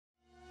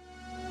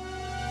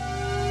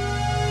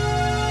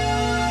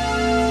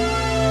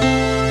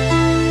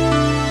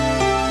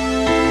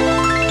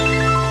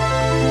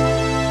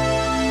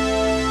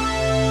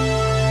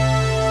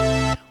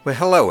Well,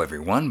 hello,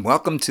 everyone.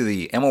 Welcome to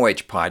the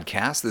MOH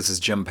podcast. This is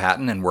Jim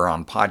Patton, and we're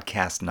on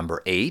podcast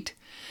number 8.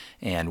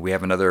 And we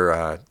have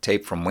another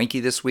tape from Winky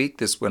this week.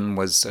 This one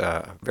was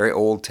a very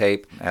old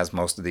tape, as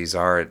most of these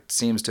are. It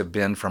seems to have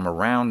been from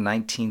around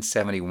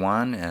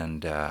 1971,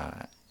 and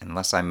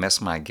unless I miss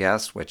my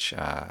guess, which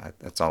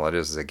that's all it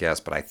is a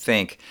guess, but I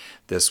think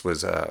this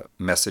was a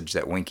message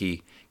that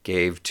Winky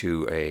gave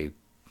to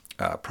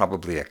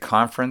probably a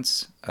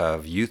conference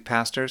of youth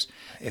pastors.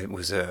 It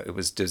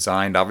was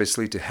designed,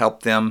 obviously, to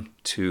help them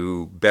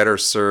to better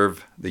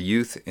serve the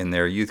youth in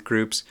their youth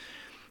groups.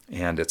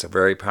 And it's a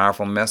very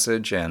powerful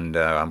message, and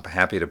I'm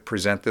happy to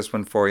present this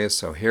one for you.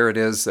 So here it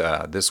is.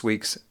 This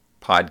week's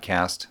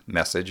podcast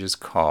message is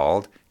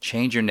called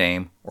Change Your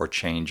Name or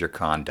Change Your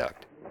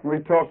Conduct. We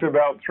talked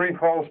about 3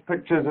 false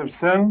pictures of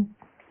sin.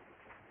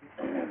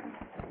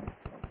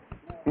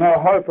 No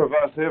hope of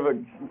us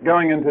ever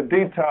going into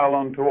detail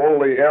onto all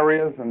the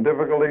areas and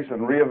difficulties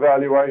and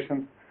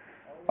reevaluations.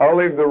 I'll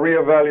leave the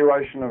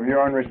reevaluation of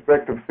your own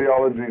respective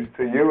theologies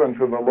to you and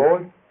to the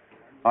Lord.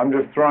 I'm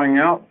just throwing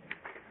out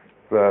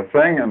the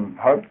thing and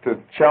hope to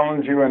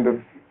challenge you into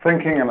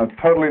thinking in a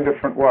totally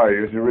different way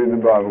as you read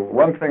the Bible.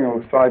 One thing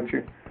I'll cite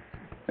you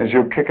is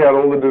you'll kick out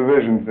all the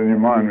divisions in your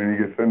mind when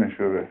you get finished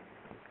with it.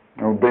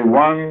 There'll be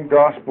one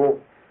gospel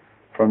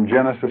from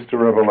Genesis to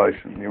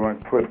Revelation. You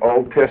won't put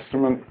Old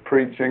Testament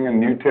preaching and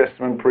New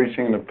Testament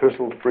preaching and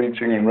epistles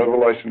preaching and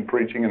Revelation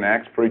preaching and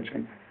Acts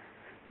preaching.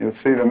 You'll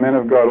see the men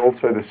of God all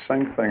say the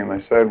same thing, and they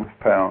say it with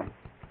power.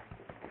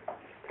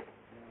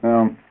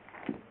 Now,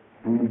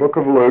 in the book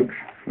of Luke,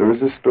 there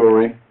is a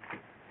story,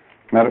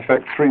 matter of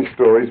fact, 3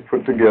 stories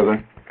put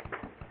together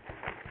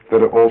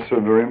that are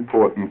also very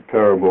important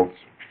parables.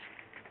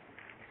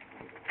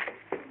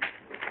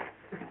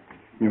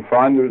 You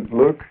find it in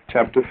Luke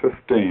chapter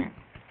 15.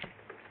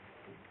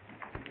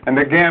 And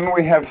again,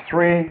 we have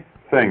 3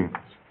 things.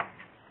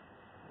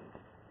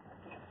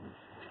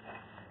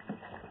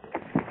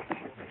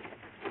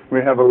 We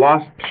have a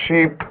lost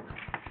sheep.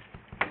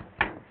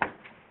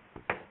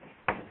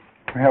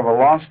 We have a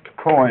lost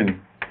coin.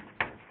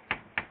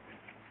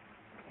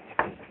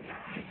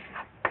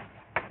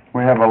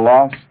 We have a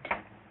lost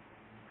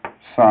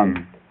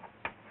son.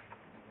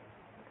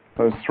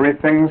 Those 3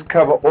 things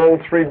cover all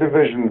 3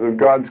 divisions of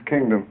God's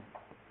kingdom.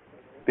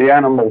 The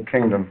animal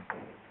kingdom,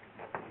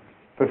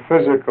 the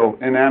physical,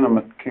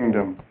 inanimate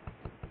kingdom,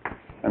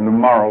 and the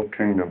moral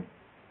kingdom.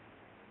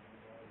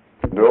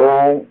 They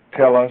all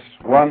tell us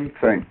one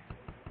thing.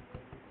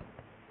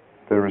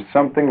 There is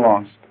something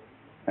lost,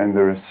 and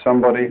there is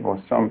somebody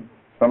or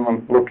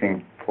someone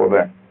looking for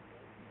that.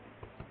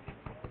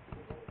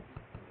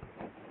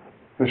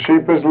 The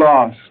sheep is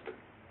lost.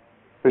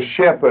 The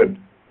shepherd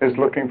is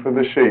looking for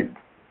the sheep.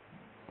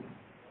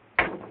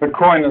 The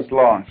coin is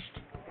lost.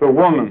 The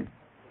woman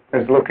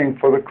is looking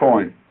for the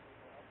coin.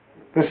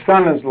 The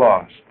son is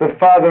lost. The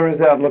father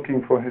is out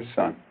looking for his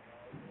son.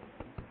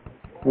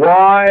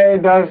 Why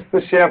does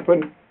the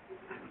shepherd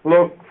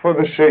look for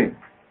the sheep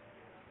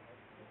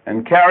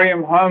and carry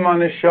him home on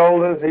his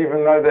shoulders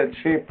even though that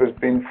sheep has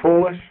been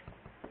foolish?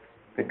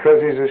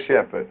 Because he's a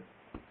shepherd.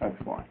 That's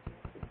why.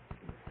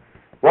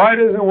 Why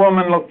does a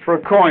woman look for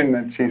a coin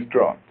that she's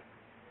dropped?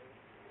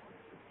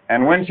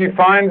 And when she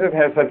finds it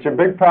has such a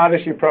big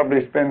party, she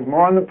probably spends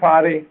more on the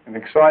party and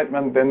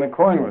excitement than the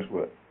coin was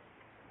worth.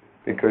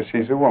 Because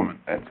she's a woman,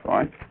 that's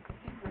why.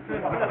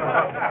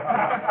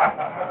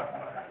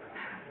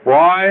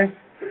 Why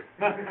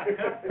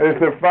is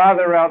the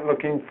father out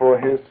looking for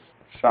his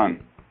son?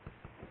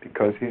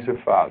 Because he's a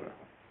father.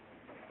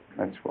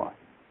 That's why.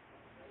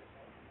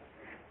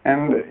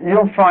 And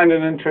you'll find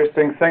an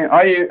interesting thing.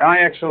 I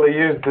actually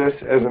use this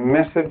as a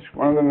message,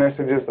 one of the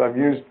messages I've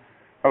used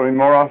probably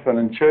more often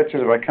in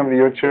churches. If I come to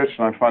your church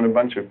and I find a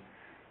bunch of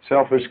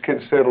selfish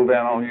kids settled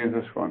down, I'll use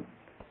this one.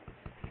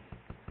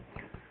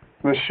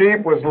 The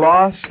sheep was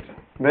lost.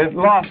 They're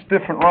lost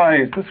different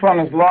ways. This one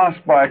is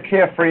lost by a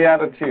carefree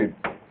attitude.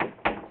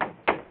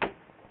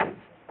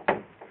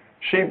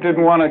 Sheep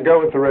didn't want to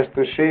go with the rest of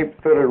the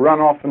sheep. Thought it'd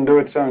run off and do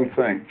its own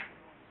thing.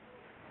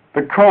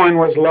 The coin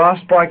was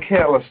lost by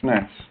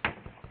carelessness.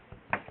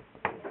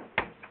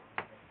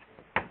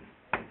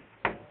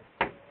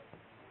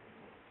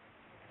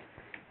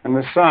 And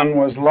the son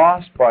was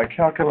lost by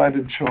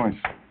calculated choice.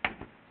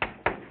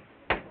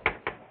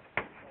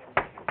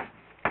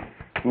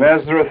 And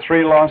as there are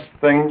 3 lost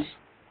things,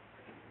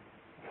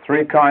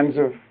 3 kinds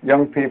of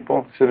young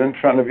people sit in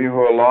front of you who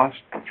are lost,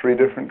 3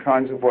 different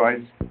kinds of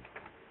ways.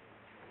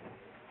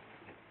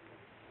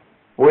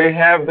 We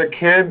have the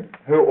kid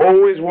who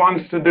always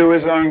wants to do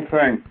his own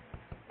thing.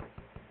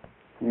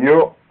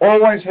 You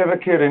always have a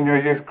kid in your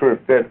youth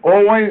group that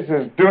always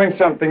is doing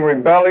something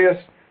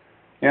rebellious.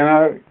 You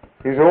know,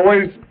 he's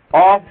always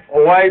off,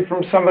 away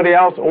from somebody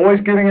else, always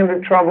getting into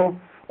trouble,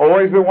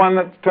 always the one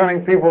that's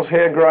turning people's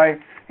hair gray.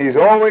 He's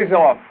always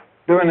off,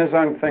 doing his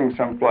own thing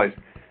someplace.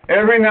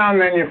 Every now and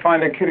then you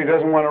find a kid who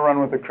doesn't want to run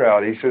with the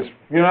crowd. He says,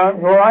 you know,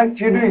 all right,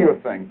 you do your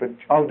thing, but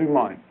I'll do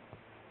mine.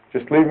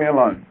 Just leave me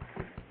alone.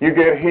 You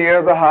get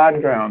here, the hard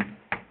ground,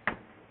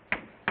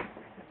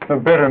 the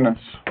bitterness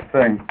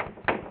thing.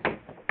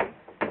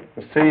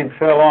 the seed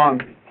fell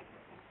on.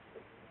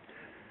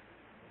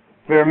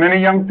 There are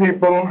many young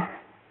people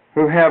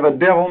who have a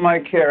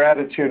devil-may-care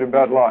attitude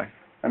about life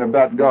and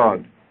about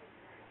God.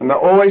 And they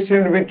always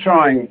seem to be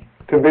trying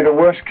to be the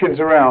worst kids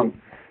around.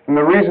 And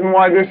the reason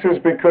why this is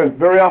because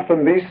very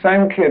often these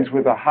same kids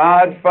with a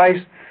hard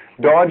face,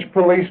 dodge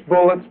police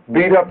bullets,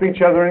 beat up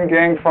each other in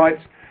gang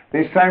fights,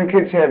 these same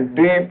kids have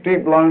deep,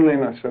 deep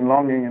loneliness and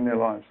longing in their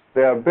lives.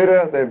 They are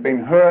bitter, they've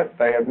been hurt,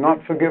 they have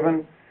not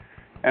forgiven.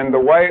 And the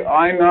way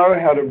I know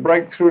how to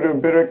break through to a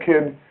bitter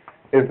kid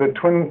is the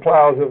twin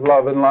plows of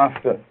love and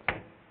laughter.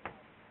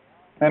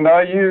 And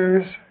I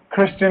use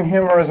Christian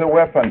humor as a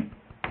weapon.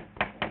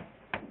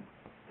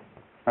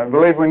 I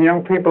believe when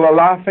young people are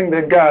laughing,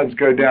 their guards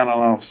go down,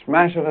 and I'll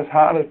smash it as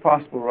hard as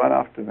possible right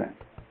after that.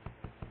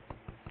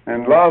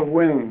 And love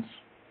wins.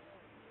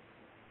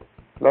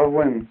 Love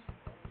wins.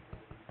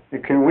 You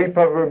can weep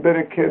over a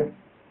bitter kid,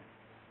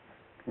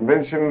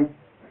 convince him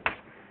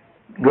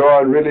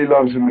God really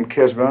loves him and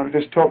cares about him.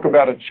 Just talk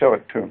about it, show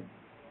it to him.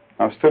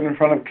 I've stood in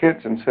front of kids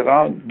and said,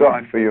 I'll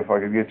die for you if I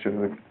could get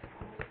you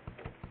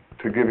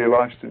to give your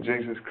lives to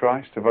Jesus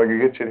Christ. If I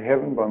could get you to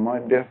heaven by my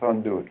death, I'll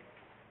do it.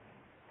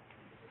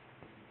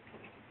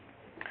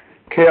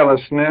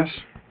 Carelessness.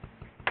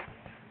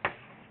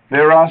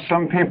 There are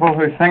some people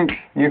who think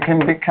you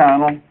can be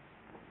carnal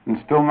and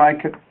still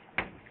make it.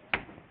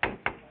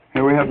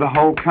 Here we have the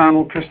whole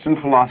carnal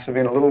Christian philosophy,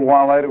 and a little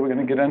while later we're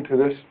going to get into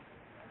this.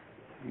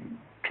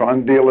 Try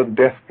and deal a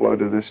death blow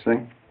to this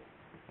thing.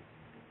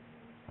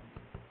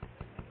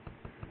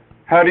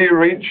 How do you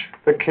reach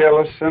the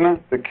careless sinner,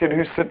 the kid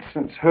who sits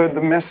and has heard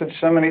the message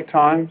so many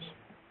times?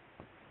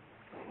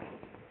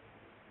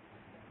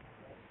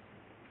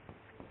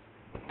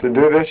 To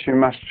do this, you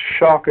must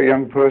shock a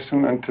young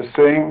person into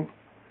seeing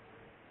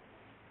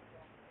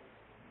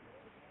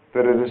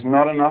that it is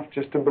not enough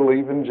just to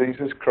believe in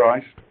Jesus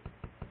Christ.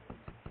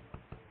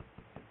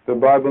 The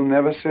Bible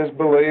never says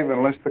believe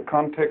unless the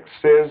context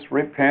says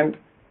repent.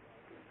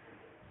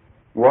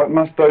 What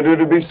must I do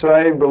to be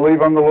saved?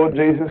 Believe on the Lord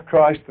Jesus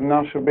Christ and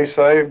thou shalt be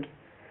saved.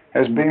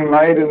 Has been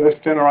made in this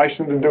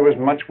generation to do as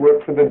much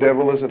work for the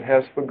devil as it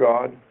has for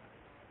God.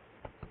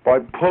 By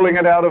pulling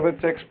it out of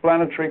its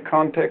explanatory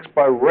context,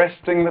 by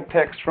wresting the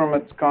text from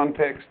its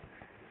context,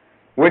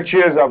 which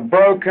is a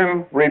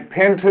broken,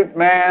 repentant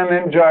man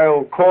in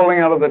jail calling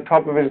out of the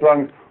top of his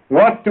lungs,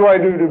 what do I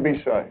do to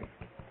be saved?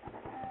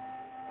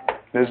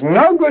 There's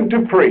no good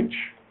to preach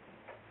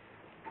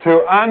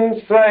to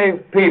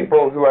unsaved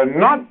people who are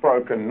not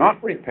broken,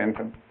 not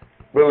repentant,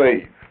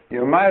 believe.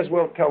 You may as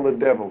well tell the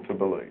devil to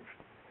believe.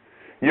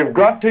 You've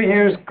got to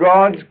use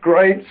God's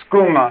great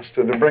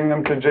schoolmaster to bring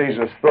them to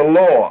Jesus, the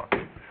law.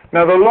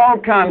 Now, the law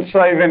can't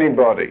save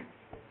anybody.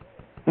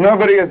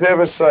 Nobody is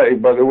ever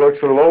saved by the works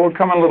of the law. We'll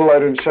come a little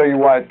later and show you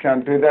why it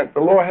can't do that.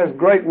 The law has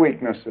great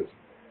weaknesses.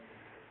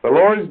 The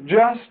law is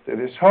just, it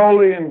is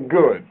holy and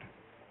good.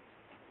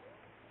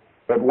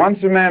 But once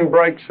a man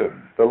breaks it,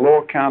 the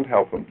law can't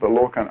help him. The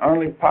law can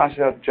only pass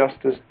out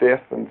justice,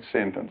 death, and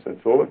sentence.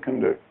 That's all it can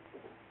do.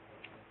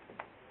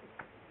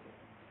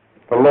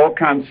 The law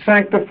can't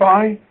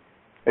sanctify,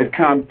 it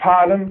can't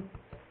pardon,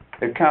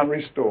 it can't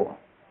restore.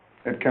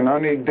 It can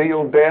only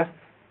deal death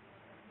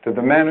to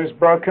the man who's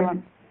broken it,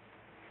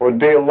 or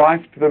deal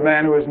life to the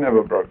man who has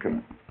never broken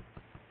it.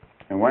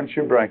 And once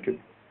you break it,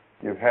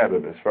 you've had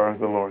it as far as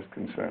the law is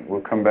concerned.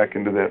 We'll come back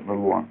into that in a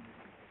little while.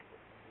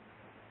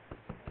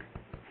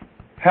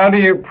 How do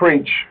you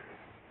preach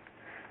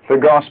the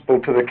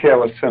gospel to the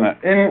careless sinner?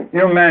 In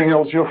your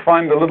manuals, you'll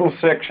find a little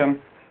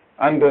section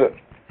under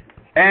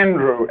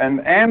Andrew, and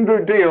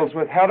Andrew deals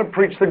with how to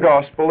preach the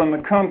gospel in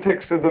the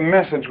context of the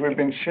message we've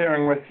been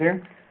sharing with you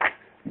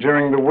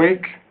during the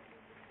week.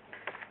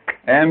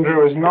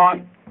 Andrew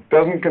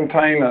doesn't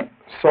contain a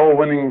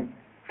soul-winning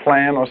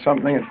plan or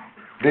something. It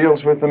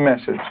deals with the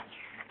message.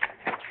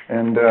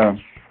 And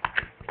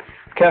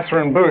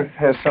Catherine Booth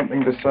has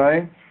something to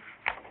say.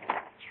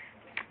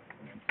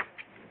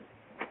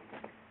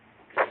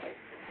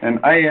 And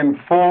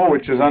AN4,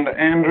 which is under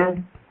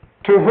Andrew,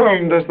 to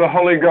whom does the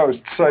Holy Ghost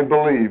say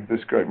believe,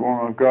 this great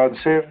woman of God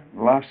said,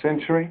 last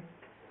century?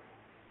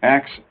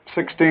 Acts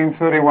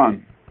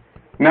 16:31.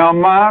 Now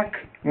mark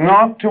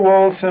not to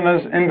all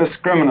sinners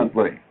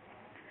indiscriminately.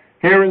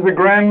 Here is the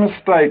grand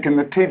mistake in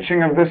the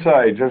teaching of this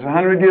age. As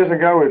 100 years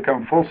ago, we've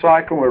come full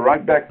cycle, we're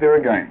right back there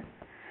again.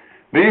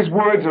 These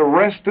words are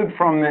wrested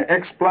from their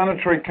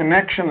explanatory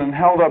connection and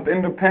held up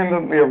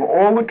independently of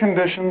all the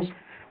conditions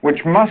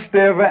which must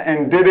ever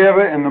and did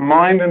ever in the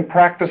mind and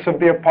practice of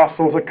the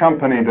apostles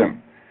accompany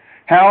them.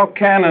 How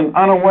can an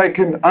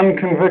unawakened,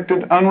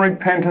 unconvicted,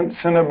 unrepentant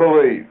sinner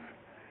believe?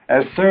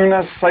 As soon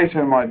as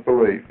Satan might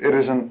believe. It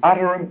is an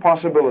utter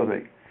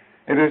impossibility.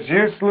 It is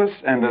useless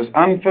and as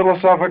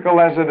unphilosophical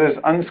as it is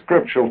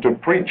unscriptural to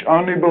preach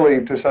only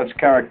believe to such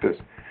characters.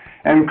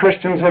 And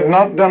Christians have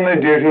not done their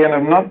duty and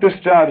have not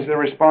discharged their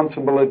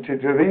responsibility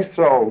to these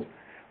souls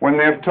when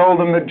they have told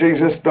them that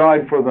Jesus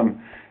died for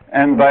them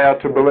and they are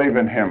to believe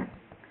in him.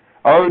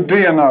 Oh, do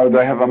you know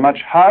they have a much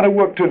harder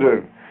work to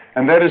do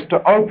And that is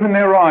to open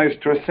their eyes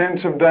to a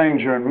sense of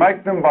danger and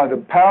make them, by the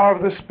power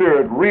of the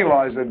Spirit,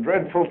 realize a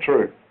dreadful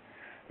truth.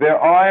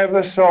 Their eye of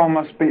the soul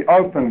must be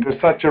open to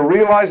such a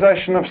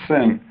realization of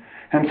sin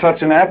and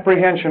such an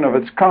apprehension of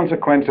its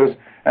consequences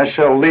as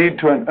shall lead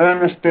to an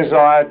earnest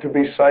desire to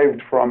be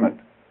saved from it.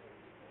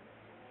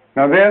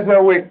 Now there's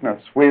our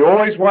weakness. We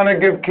always want to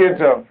give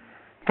kids a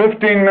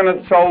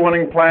 15-minute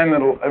soul-winning plan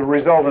that will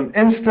result in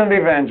instant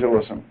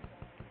evangelism.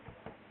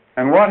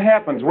 And what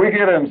happens? We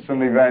get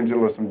instant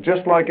evangelism,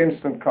 just like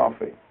instant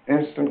coffee,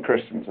 instant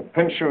Christians. A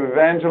pinch of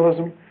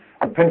evangelism,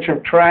 a pinch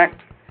of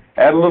tract,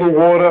 add a little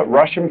water,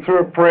 rush them through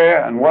a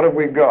prayer, and what have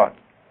we got?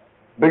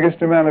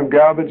 Biggest amount of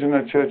garbage in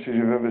the churches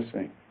you've ever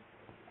seen.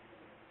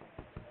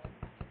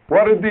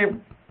 What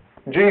did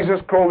Jesus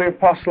call the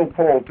Apostle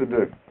Paul to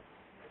do?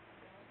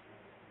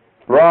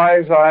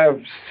 Rise, I have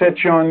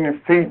set you on your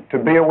feet to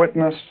be a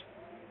witness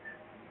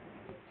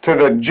to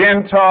the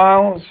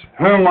Gentiles,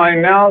 whom I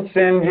now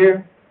send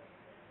you,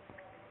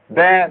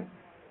 that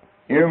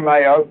you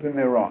may open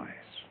their eyes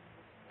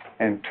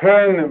and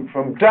turn them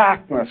from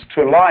darkness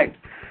to light,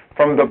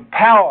 from the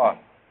power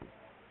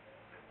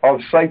of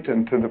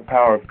Satan to the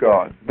power of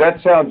God.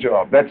 That's our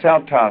job. That's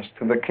our task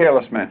to the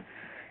careless man.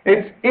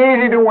 It's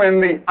easy to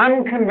win the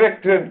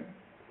unconvicted.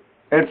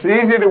 It's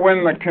easy to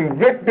win the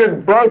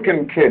convicted,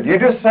 broken kid. You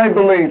just say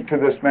believe to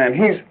this man.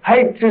 He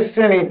hates his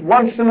sin. He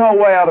wants to know a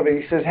way out of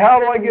it. He says, how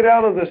do I get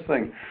out of this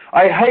thing?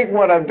 I hate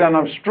what I've done.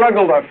 I've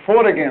struggled. I've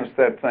fought against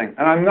that thing,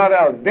 and I'm not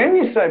out. Then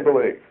you say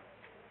believe.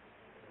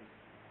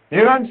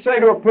 You don't say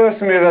to a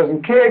person who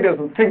doesn't care,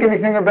 doesn't think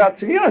anything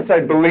about you don't say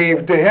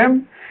believe to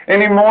him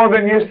any more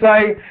than you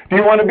say, do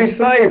you want to be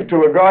saved,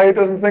 to a guy who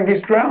doesn't think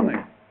he's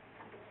drowning.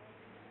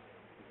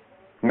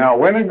 Now,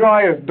 when a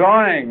guy is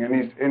dying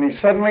and he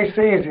suddenly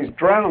sees he's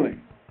drowning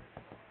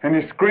and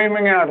he's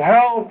screaming out,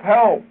 help,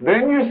 help,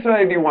 then you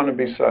say, do you want to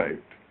be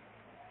saved?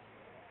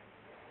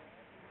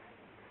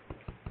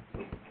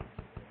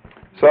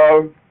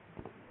 So,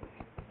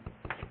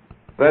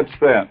 that's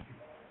that.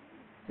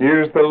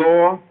 Use the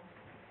law,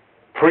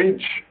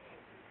 preach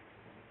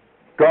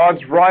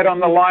God's right on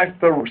the life,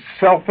 the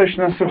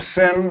selfishness of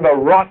sin, the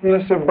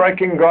rottenness of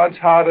breaking God's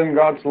heart and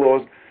God's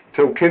laws,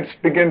 till kids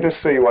begin to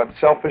see what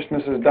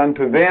selfishness has done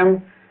to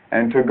them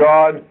and to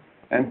God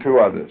and to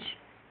others.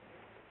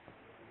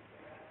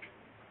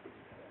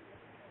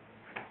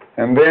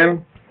 And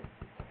then,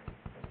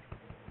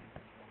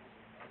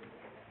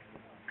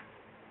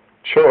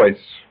 choice.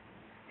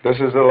 This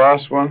is the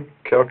last one,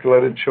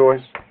 calculated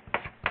choice.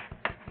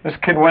 This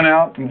kid went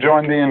out and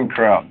joined the in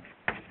crowd.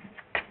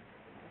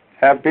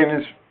 Happy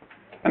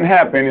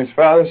in his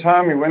father's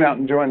home, he went out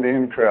and joined the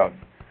in crowd.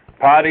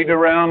 Partied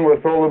around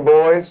with all the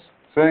boys,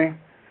 see?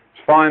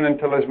 It's fine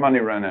until his money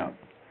ran out.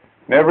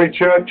 In every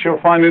church, you'll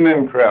find an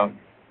in crowd.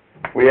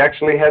 We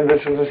actually had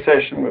this as a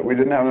session, but we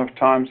didn't have enough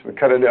time, so we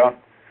cut it out.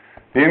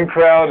 The in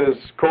crowd is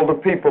called the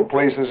people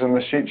pleasers in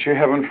the sheets you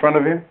have in front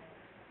of you.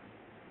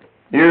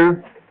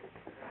 You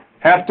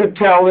have to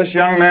tell this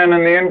young man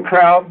in the in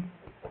crowd,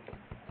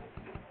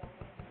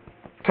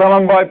 tell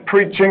him by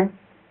preaching,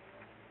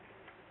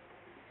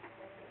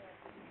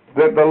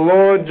 that the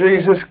Lord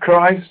Jesus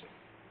Christ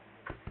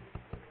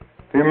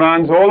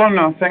demands all or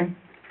nothing,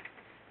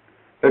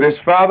 that his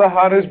father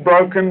heart is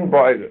broken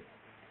by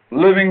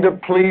living to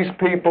please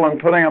people and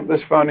putting up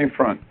this phony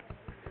front.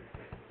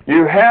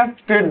 You have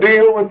to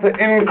deal with the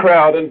in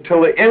crowd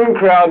until the in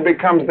crowd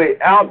becomes the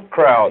out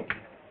crowd.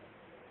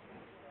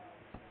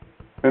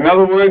 In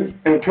other words,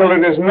 until it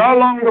is no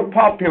longer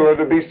popular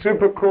to be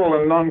super cool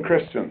and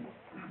non-Christian.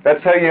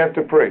 That's how you have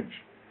to preach.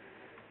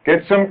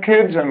 Get some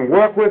kids and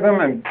work with them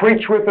and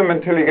preach with them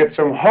until you get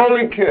some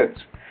holy kids,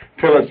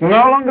 till it's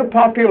no longer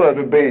popular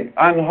to be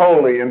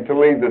unholy and to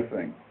lead the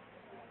thing.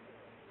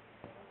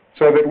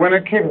 So that when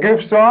a kid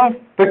goofs off,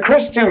 the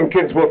Christian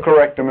kids will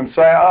correct him and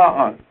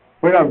say,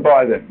 we don't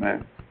buy that,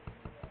 man.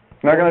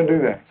 Not going to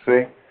do that,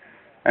 see?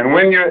 And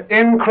when your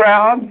in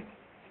crowd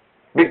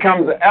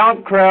becomes the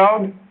out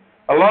crowd,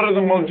 a lot of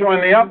them will join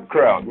the up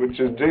crowd, which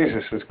is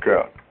Jesus'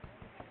 crowd.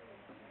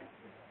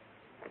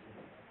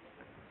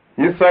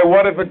 You say,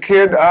 what if a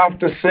kid,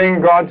 after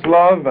seeing God's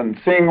love and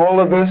seeing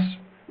all of this,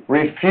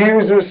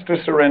 refuses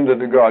to surrender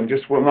to God,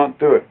 just will not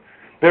do it?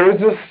 There is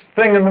this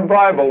thing in the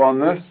Bible on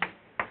this.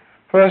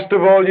 First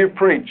of all, you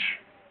preach.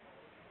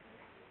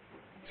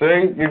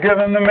 See, you give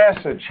him the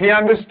message. He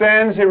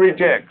understands, he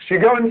rejects. You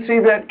go and see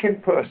that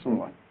kid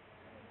personally.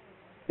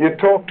 You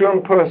talk to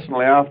him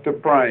personally after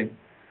praying.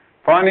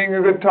 Finding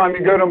a good time,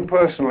 you go to him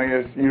personally.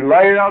 As you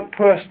lay it out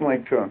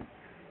personally to him.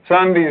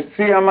 Son, do you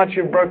see how much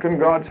you've broken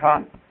God's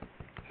heart?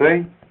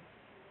 See?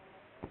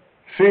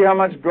 See how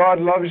much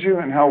God loves you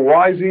and how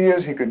wise he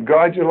is. He could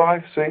guide your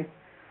life, see?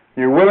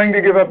 You're willing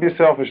to give up your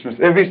selfishness.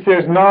 If he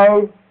says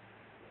no,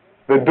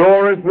 the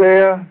door is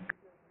there.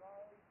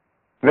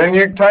 Then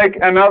you take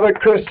another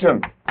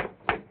Christian,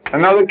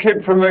 another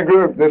kid from the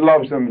group that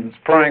loves him, that's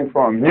praying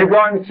for him. You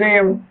go and see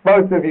him,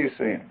 both of you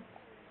see him.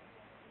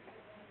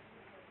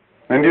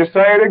 And you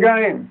say it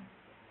again.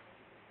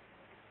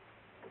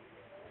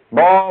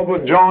 Bob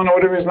or John or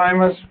whatever his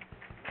name is,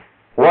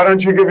 Why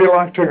don't you give your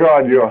life to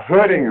God? You're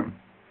hurting Him.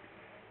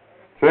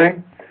 See?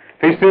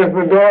 If He says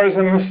the door is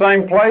in the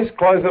same place,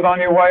 close it on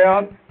your way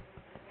out,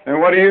 then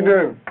what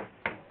do?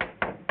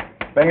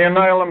 Then you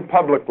nail Him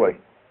publicly.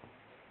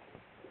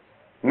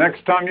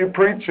 Next time you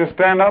preach, you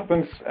stand up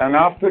and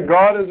after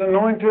God is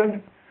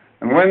anointed,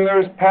 and when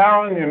there is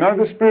power and you know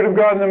the Spirit of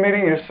God in the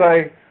meeting, you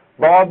say,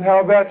 Bob,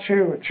 how about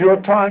you? It's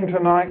your time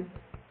tonight.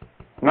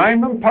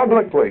 Name Him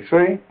publicly,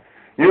 see?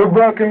 You've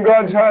broken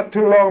God's heart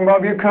too long,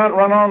 Bob. You can't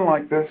run on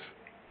like this.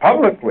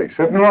 Publicly,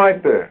 sitting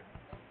right there.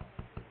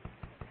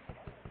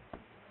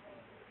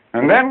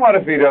 And then what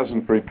if he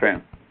doesn't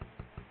repent?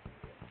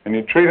 And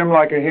you treat him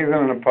like a heathen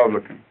and a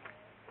publican.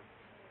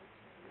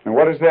 And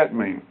what does that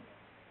mean?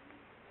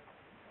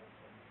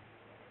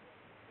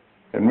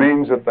 It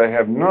means that they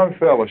have no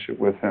fellowship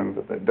with Him,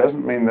 but that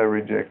doesn't mean they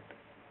reject.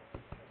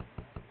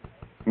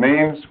 It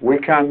means we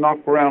can't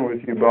knock around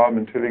with you, Bob,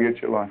 until you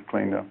get your life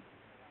cleaned up.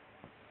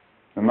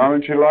 The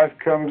moment your life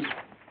comes,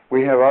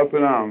 we have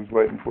open arms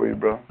waiting for you,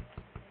 bro.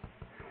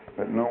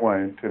 But no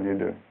way until you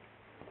do.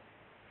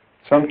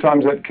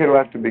 Sometimes that kid will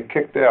have to be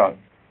kicked out.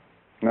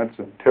 And that's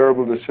a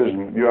terrible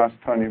decision. You ask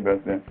Tony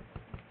about that.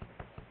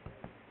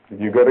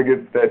 You've got to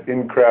get that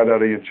in crowd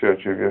out of your church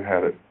if you've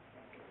had it.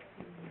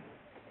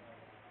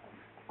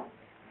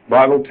 The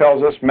Bible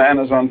tells us man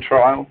is on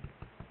trial.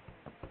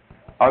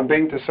 I've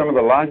been to some of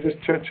the largest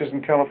churches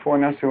in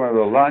California. I see one of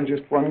the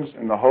largest ones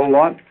in the whole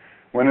lot.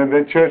 Went to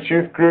their church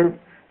youth group.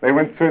 They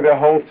went through their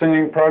whole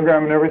singing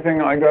program and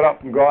everything. I got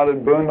up and God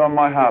had burned on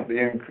my heart the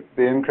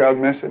in-crowd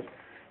message.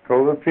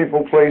 Called the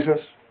people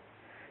pleasers.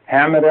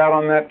 Hammered out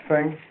on that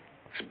thing.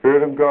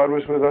 Spirit of God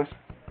was with us.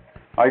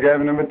 I gave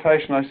an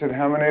invitation. I said,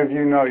 how many of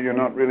you know you're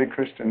not really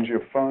Christians?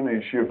 You're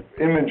phonies. You're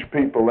image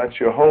people. That's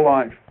your whole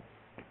life.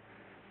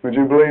 Would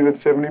you believe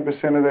that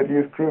 70% of that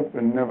youth group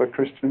were never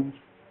Christians?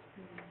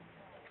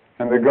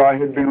 And the guy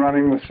who'd been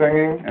running the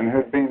singing and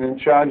who'd been in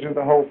charge of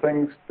the whole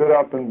thing stood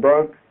up and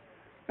broke.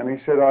 And he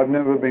said, I've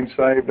never been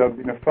saved. I've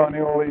been a phony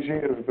all these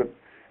years, but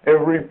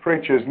every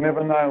preacher's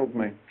never nailed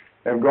me.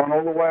 They've gone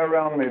all the way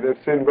around me.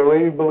 They've said,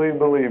 believe, believe,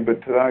 believe.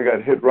 But today I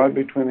got hit right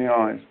between the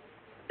eyes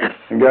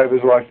and gave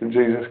his life to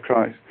Jesus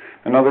Christ.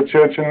 Another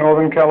church in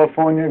Northern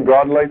California,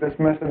 God laid this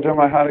message on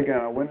my heart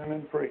again. I went in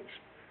and preached.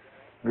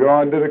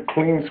 God did a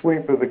clean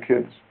sweep of the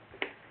kids.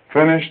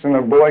 Finished, and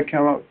a boy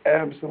came up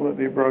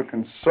absolutely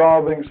broken,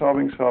 sobbing,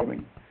 sobbing,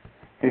 sobbing.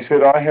 He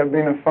said, I have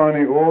been a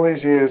phony all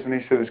these years, and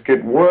he said, it's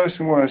getting worse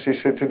and worse. He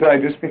said,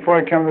 today, just before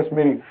I came to this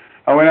meeting,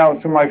 I went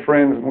out to my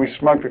friends, and we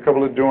smoked a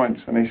couple of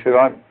joints, and he said,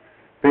 I've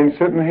been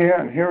sitting here,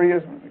 and here he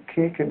is, with the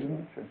key kids in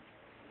the church.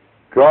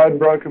 God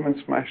broke him and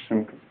smashed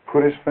him,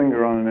 put his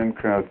finger on an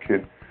in-crowd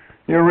kid.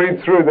 You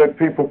read through that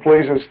people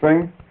pleasers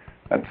thing,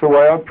 that's the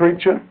way I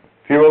preach it.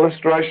 A few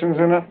illustrations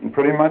in it, and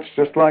pretty much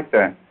just like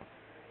that.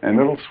 And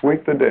it'll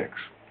sweep the decks.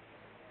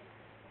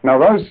 Now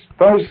those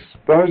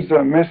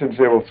messages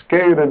there will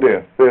scare you to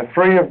death. They're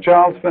free of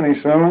Charles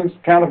Finney sermons,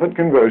 counterfeit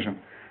conversion.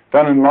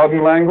 Done in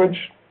modern language,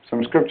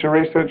 some scripture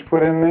research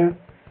put in there.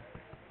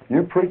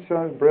 You preach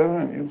those,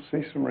 brethren, you'll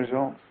see some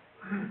results.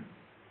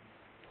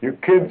 You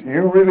kids,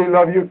 you really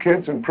love your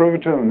kids and prove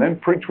it to them. Then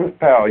preach with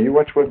power. You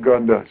watch what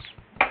God does.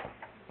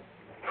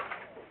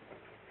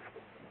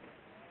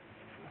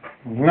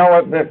 You know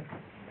what?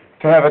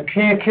 To have a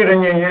key kid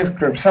in your youth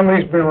group,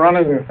 somebody's been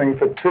running the thing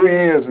for 2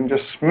 years and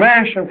just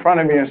smash in front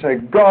of you and say,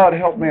 God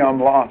help me, I'm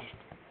lost.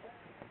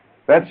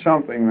 That's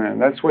something, man.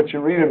 That's what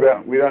you read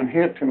about. We don't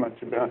hear too much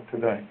about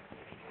today.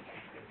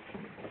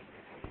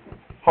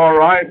 All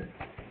right.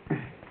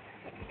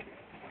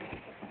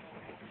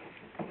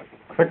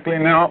 Quickly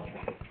now,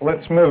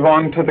 let's move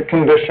on to the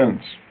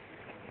conditions.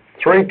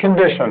 3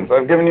 conditions.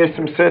 I've given you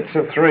some sets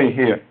of 3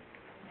 here.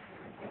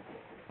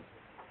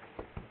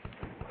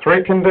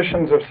 3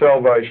 conditions of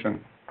salvation.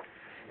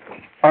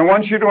 I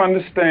want you to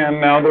understand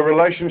now the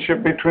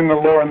relationship between the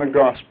law and the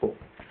gospel.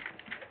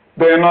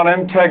 They are not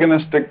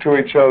antagonistic to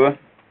each other,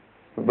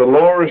 but the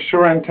law is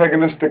sure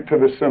antagonistic to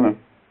the sinner.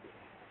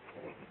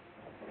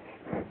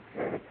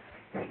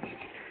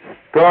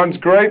 God's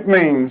great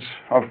means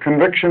of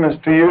conviction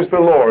is to use the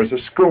law as a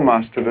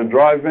schoolmaster to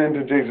drive men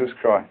to Jesus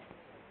Christ.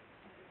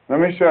 Let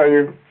me show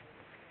you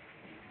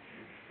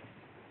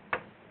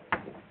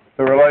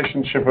the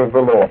relationship of the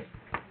law.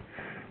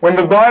 When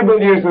the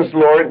Bible uses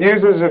law, it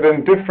uses it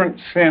in different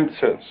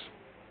senses.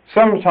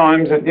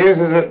 Sometimes it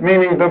uses it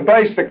meaning the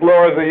basic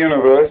law of the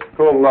universe,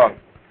 called love.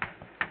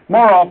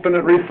 More often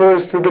it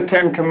refers to the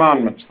 10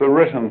 Commandments, the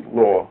written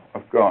law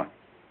of God.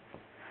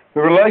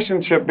 The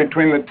relationship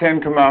between the 10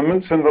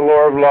 Commandments and the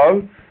law of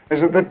love is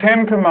that the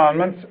 10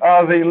 Commandments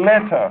are the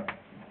letter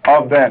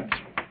of that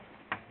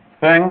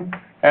thing,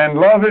 and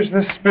love is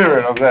the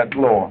spirit of that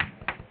law.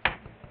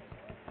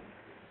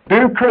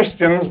 Do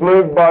Christians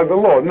live by the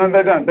law? No,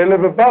 they don't. They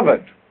live above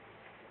it.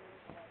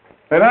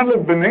 They don't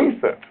live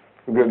beneath it,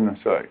 for goodness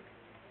sake.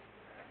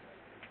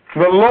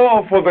 The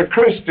law for the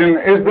Christian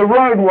is the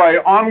roadway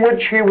on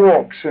which he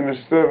walks in his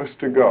service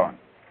to God.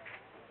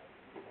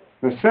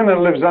 The sinner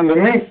lives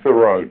underneath the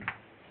road.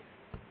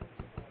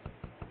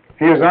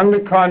 He is under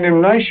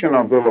condemnation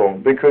of the law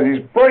because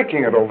he's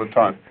breaking it all the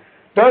time.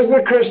 Does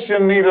the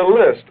Christian need a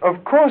list?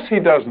 Of course he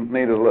doesn't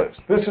need a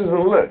list. This is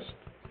a list.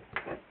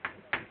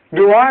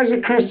 Do I, as a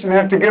Christian,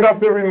 have to get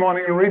up every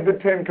morning and read the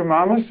Ten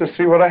Commandments to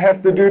see what I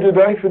have to do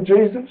today for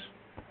Jesus?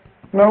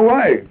 No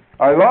way.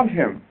 I love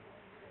him.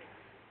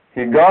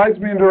 He guides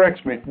me and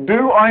directs me.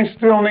 Do I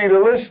still need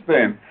a list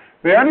then?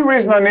 The only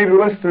reason I need a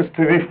list is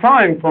to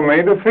define for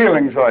me the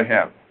feelings I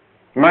have.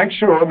 Make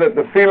sure that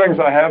the feelings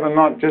I have are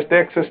not just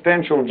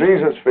existential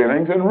Jesus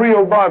feelings and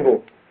real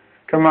Bible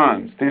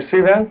commands. Do you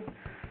see that?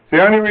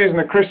 The only reason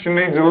a Christian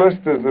needs a list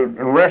is in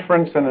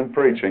reference and in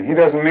preaching. He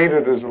doesn't need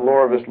it as a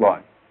law of his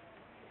life.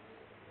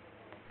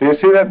 Do you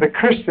see that? The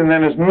Christian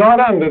then is not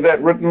under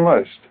that written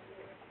list.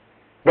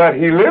 But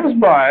he lives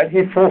by it,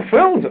 he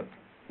fulfills it,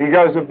 he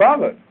goes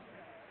above it.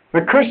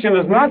 The Christian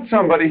is not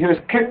somebody who's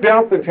kicked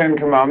out the Ten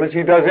Commandments,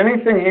 he does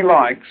anything he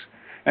likes,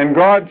 and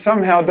God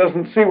somehow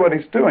doesn't see what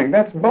he's doing.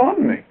 That's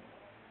baloney.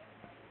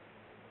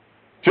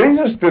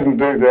 Jesus didn't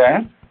do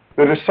that.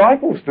 The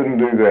disciples didn't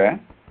do that.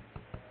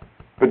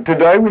 But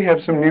today we have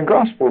some new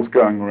gospels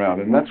going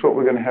around, and that's what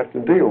we're going to have to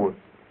deal with.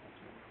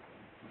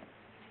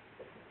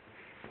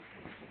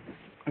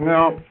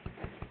 Now,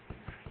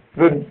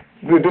 the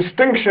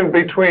distinction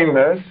between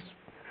this,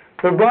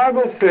 the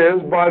Bible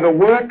says, by the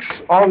works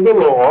of the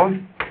law,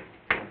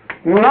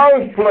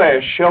 no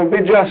flesh shall be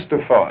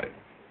justified.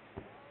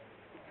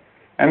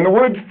 And the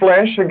word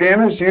flesh,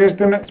 again, is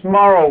used in its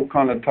moral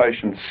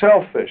connotation,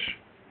 selfish.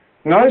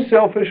 No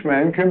selfish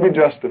man can be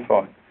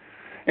justified.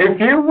 If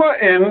you were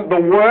in the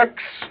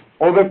works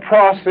or the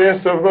process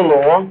of the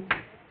law,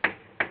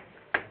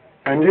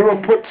 and you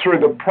were put through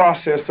the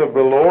process of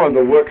the law or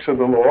the works of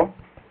the law,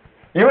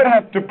 you would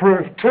have to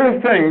prove two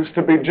things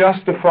to be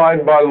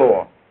justified by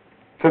law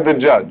to the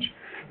judge.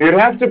 You'd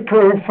have to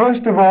prove,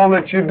 first of all,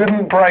 that you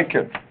didn't break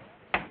it,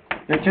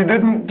 that you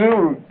didn't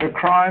do the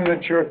crime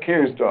that you're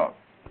accused of.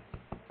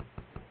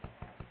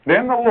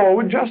 Then the law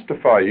would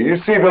justify you. You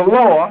see, the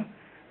law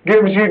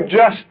gives you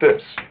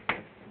justice.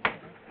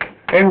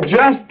 And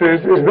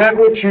justice is that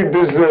which you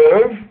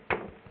deserve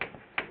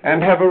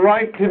and have a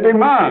right to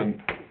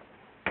demand.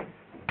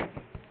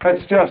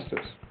 That's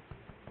justice.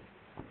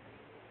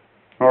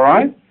 All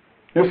right?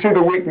 You'll see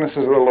the weaknesses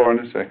of the law in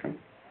a second.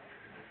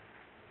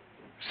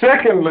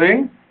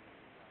 Secondly,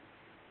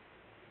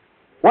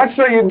 let's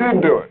say you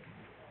did do it.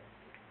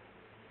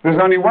 There's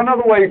only one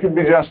other way you could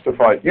be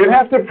justified. You'd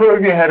have to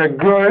prove you had a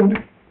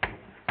good,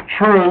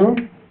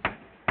 true,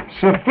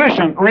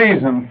 sufficient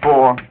reason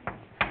for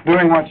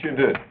doing what you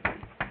did.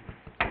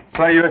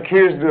 Say you're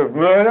accused of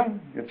murder,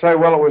 you'd say,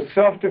 well, it was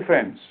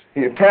self-defense.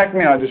 He attacked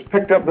me, I just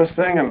picked up this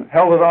thing and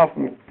held it off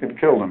and it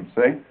killed him,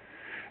 see?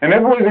 And if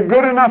it was a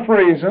good enough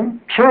reason,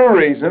 true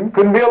reason,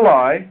 couldn't be a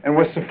lie, and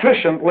was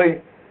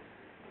sufficiently,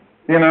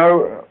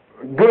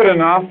 good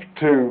enough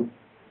to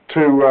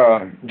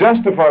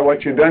justify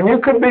what you've done, you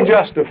could be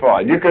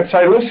justified. You could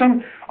say,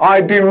 listen,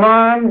 I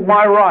demand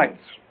my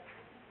rights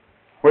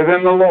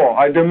within the law.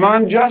 I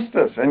demand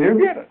justice, and you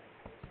get it.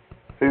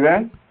 See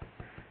that?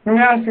 Let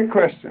me ask you a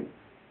question.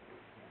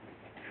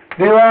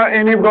 Do you know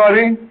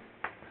anybody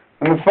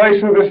on the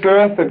face of this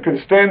earth that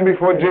could stand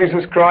before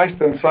Jesus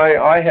Christ and say,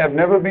 I have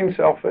never been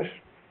selfish?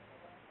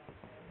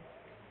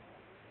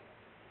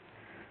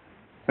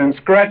 Then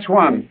scratch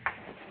one.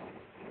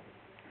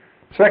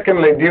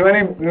 Secondly, do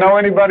you know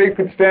anybody who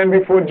could stand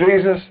before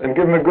Jesus and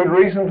give him a good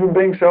reason for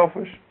being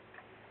selfish?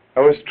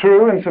 That was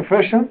true and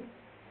sufficient?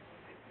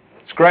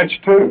 Scratch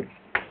two.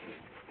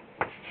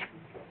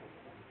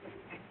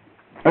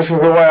 This is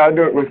the way I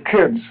do it with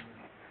kids.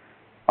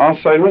 I'll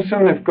say,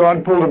 listen, if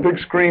God pulled a big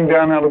screen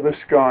down out of the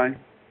sky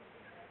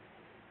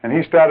and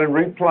he started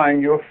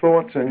replaying your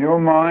thoughts and your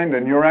mind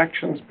and your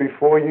actions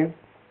before you,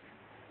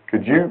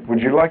 would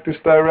you like to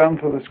stay around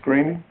for the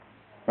screening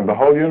of the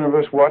whole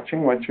universe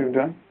watching what you've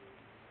done?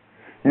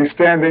 You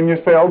stand there and you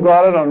say, oh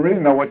God, I don't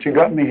really know what you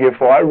got me here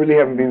for. I really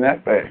haven't been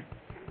that bad.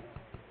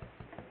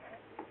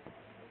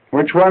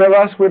 Which one of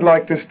us would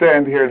like to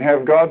stand here and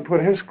have God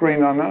put his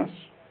screen on us?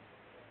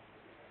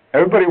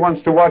 Everybody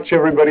wants to watch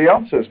everybody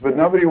else's, but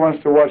nobody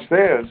wants to watch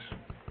theirs.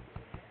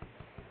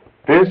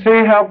 Do you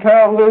see how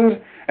powerful it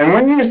is? And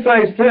when you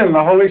say sin,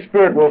 the Holy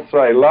Spirit will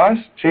say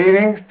lust,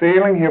 cheating,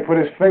 stealing. He'll put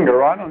his finger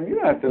right on it. You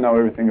don't have to know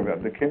everything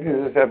about the kid.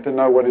 You just have to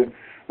know what his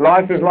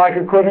life is like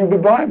according to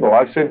the Bible.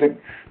 I've said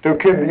to a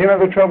kid, you know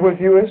the trouble with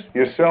you is?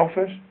 You're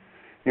selfish.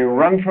 You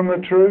run from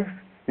the truth.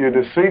 You're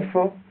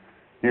deceitful.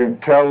 You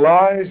tell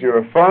lies. You're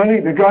a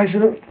phony. The guy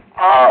said,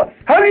 oh,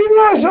 how do you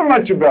know so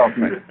much about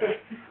me?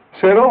 I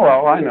said, oh,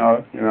 well, I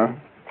know,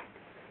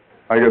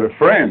 I got a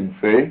friend,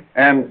 see?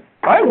 And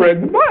I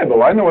read the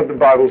Bible. I know what the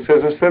Bible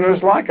says a sinner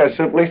is like. I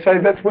simply say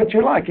that's what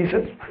you like. He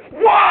says,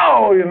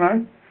 wow,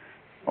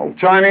 Old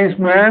Chinese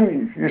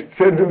man, he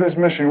said to this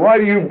mission, why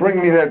do you bring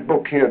me that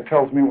book here? It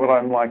tells me what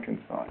I'm like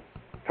inside.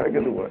 Take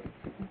it away.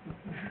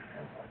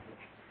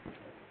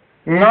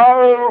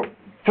 No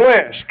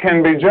flesh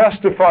can be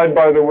justified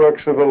by the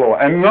works of the law.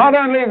 And not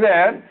only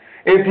that,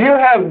 if you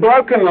have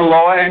broken the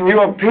law and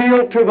you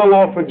appeal to the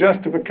law for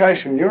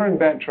justification, you're in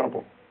bad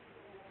trouble.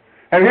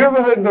 Have you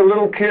ever heard the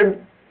little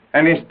kid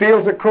and he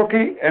steals a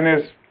cookie and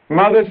his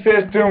mother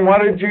says to him,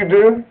 "What did you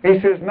do?" He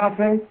says,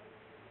 "Nothing."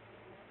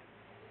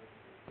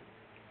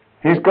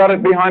 He's got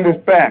it behind his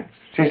back.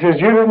 She says,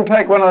 "You didn't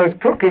take one of those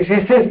cookies."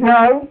 He says,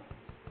 "No."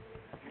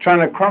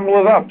 Trying to crumble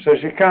it up so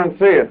she can't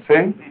see it,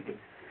 see?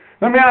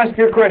 Let me ask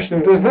you a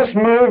question. Does this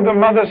move the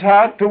mother's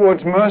heart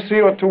towards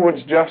mercy or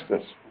towards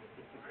justice?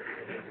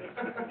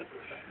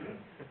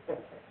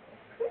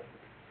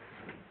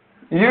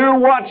 You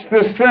watch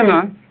the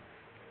sinner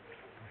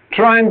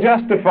try and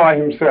justify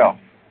himself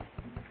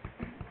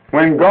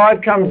when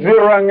God comes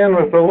zeroing in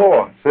with the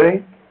law,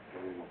 see?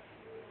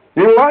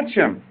 You watch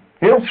him.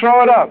 He'll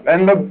throw it up.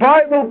 And the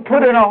Bible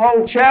put in a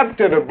whole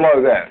chapter to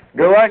blow that.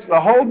 The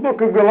whole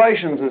book of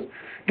Galatians is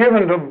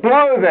given to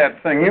blow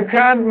that thing. You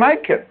can't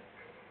make it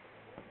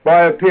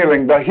by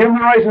appealing. The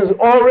human race is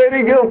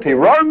already guilty.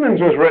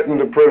 Romans was written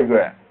to prove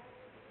that.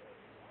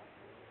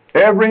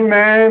 Every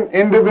man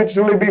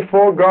individually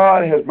before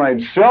God has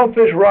made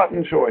selfish,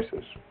 rotten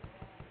choices.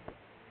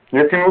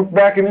 You can look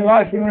back in your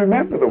life and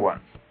remember the ones.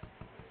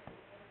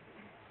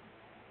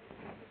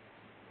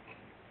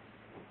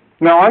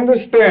 Now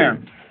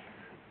understand,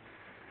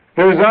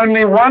 there is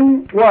only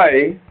one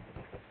way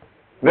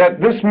that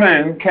this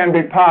man can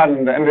be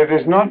pardoned, and it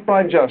is not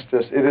by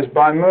justice, it is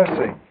by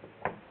mercy.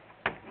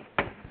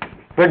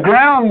 The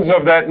grounds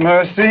of that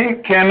mercy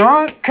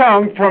cannot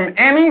come from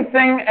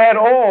anything at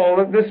all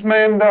that this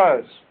man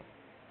does.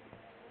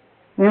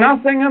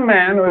 Nothing a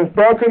man who has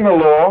broken the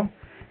law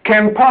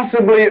can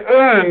possibly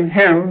earn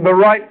him the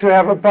right to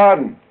have a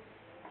pardon.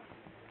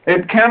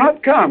 It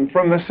cannot come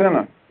from the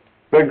sinner.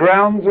 The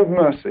grounds of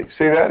mercy.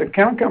 See that? It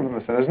cannot come from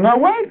the sinner. There's no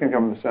way it can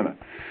come from the sinner.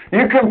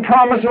 You can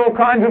promise all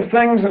kinds of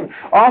things and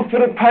offer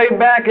to pay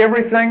back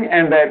everything,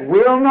 and that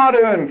will not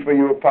earn for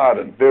you a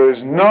pardon. There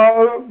is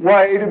no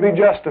way to be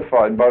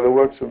justified by the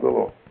works of the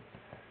law.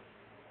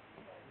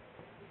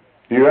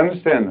 Do you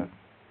understand that?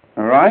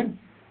 All right?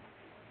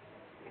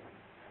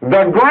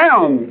 The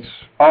grounds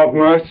of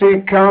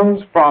mercy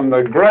comes from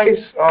the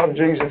grace of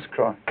Jesus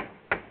Christ.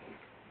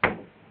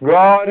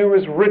 God who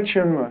is rich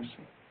in mercy.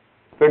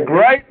 The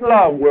great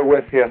love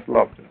wherewith he hath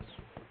loved us.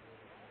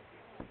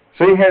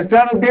 See, he has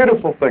done a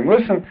beautiful thing.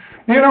 Listen,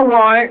 you know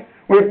why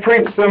we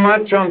preach so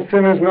much on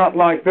sinners not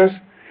like this?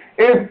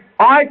 If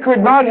I could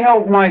not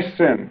help my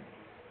sin,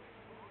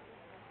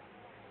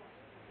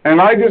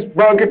 and I just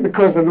broke it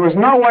because there was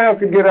no way I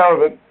could get out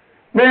of it,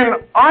 then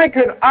I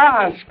could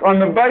ask on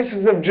the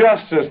basis of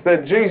justice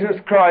that Jesus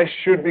Christ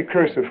should be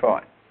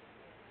crucified.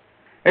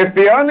 If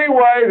the only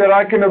way that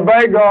I can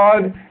obey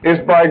God is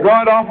by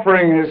God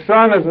offering his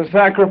Son as a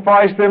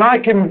sacrifice, then I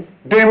can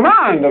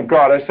demand of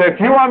God. I say, if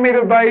you want me to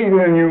obey you,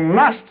 then you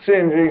must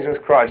send Jesus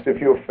Christ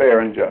if you're fair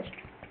and just.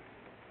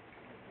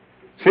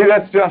 See,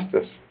 that's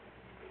justice.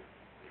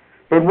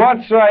 But what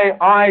say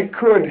I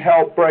could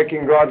help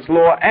breaking God's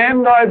law,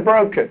 and I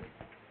broke it.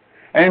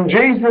 And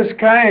Jesus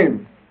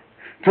came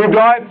to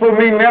die for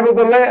me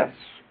nevertheless.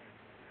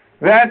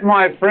 That,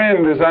 my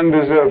friend, is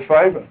undeserved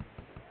favor.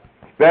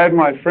 That,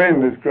 my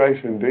friend, is grace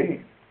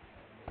indeed.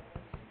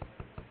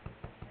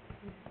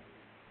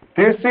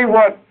 Do you see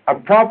what a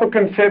proper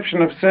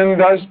conception of sin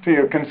does to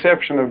your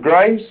conception of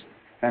grace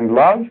and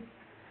love?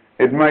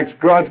 It makes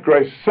God's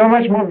grace so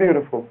much more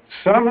beautiful,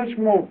 so much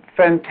more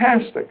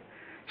fantastic,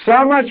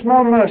 so much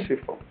more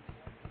merciful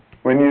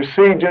when you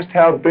see just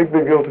how big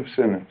the guilt of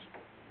sin is.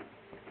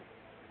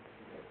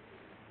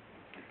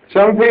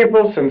 Some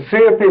people,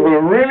 sincere people, who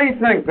really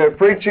think they're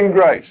preaching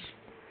grace,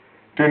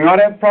 do not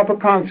have proper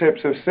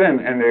concepts of sin,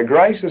 and their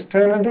grace is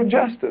turned into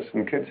justice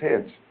in kids'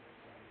 heads.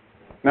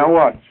 Now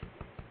watch.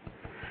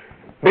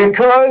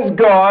 Because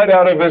God,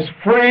 out of his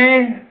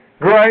free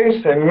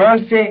grace and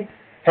mercy,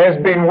 has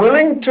been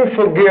willing to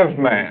forgive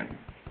man,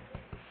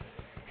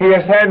 he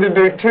has had to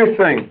do two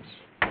things.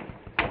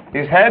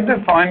 He's had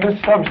to find a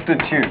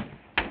substitute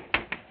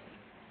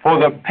for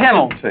the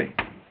penalty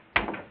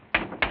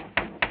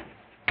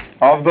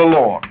of the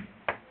law.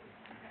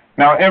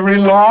 Now, every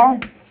law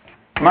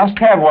must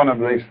have one of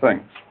these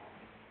things.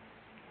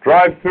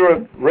 Drive through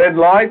a red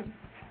light,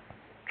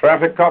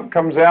 traffic cop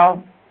comes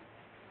out,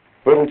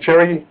 little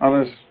cherry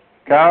on his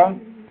car,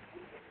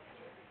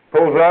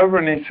 pulls over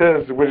and he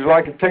says, "Would you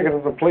like a ticket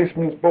to the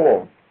policeman's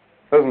ball?"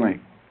 Doesn't he?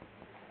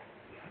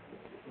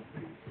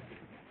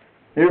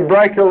 You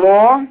break a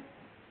law,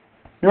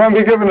 you won't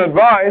be given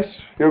advice,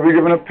 you'll be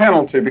given a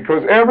penalty,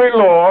 because every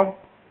law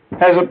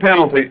has a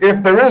penalty.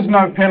 If there is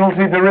no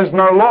penalty, there is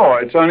no law.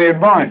 It's only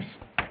advice.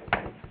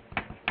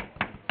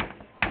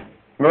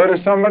 Murder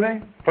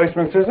somebody,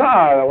 policeman says,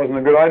 that wasn't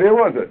a good idea,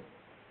 was it?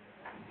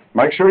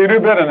 Make sure you do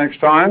better next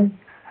time.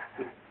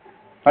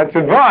 That's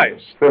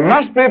advice. There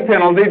must be a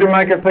penalty to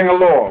make a thing a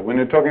law when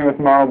you're talking with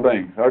moral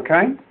beings,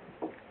 okay?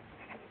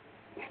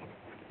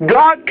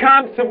 God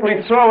can't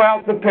simply throw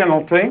out the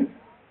penalty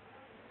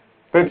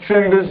that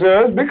sin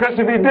deserves, because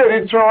if he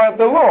did, he'd throw out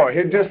the law.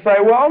 He'd just say,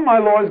 well, my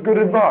law is good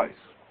advice.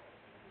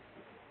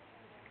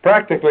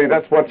 Practically,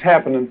 that's what's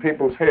happened in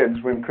people's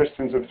heads when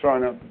Christians have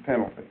thrown out the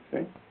penalty,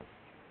 see?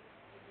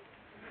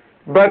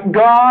 But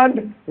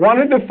God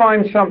wanted to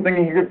find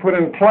something He could put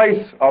in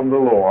place of the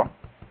law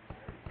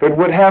that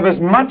would have as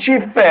much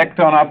effect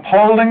on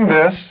upholding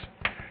this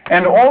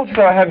and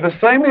also have the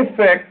same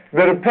effect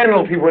that a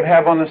penalty would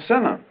have on a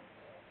sinner.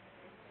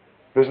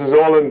 These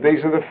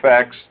are the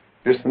facts,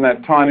 just in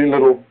that tiny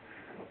little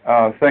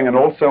thing, and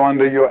also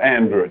under your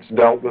ANDA. It's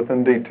dealt with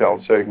in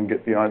detail so you can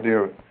get the idea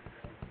of it.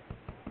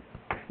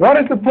 What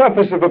is the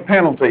purpose of a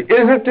penalty? Is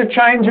it to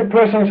change a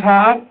person's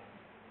heart,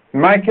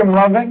 make him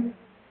loving?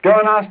 Go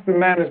and ask the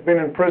man who's been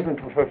in prison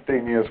for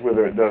 15 years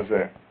whether it does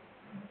that.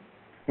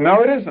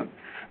 No, it isn't.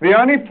 The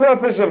only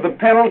purpose of the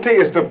penalty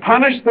is to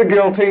punish the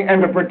guilty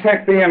and to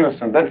protect the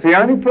innocent. That's the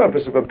only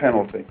purpose of a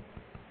penalty.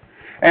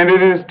 And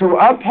it is to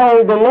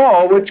uphold the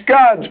law which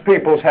guards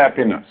people's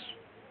happiness.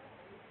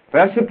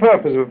 That's the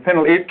purpose of a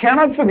penalty. It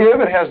cannot forgive.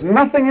 It has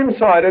nothing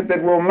inside it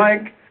that will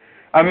make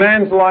a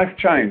man's life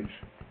change.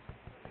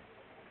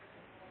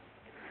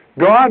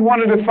 God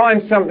wanted to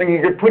find something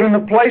He could put in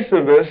the place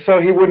of this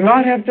so He would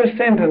not have to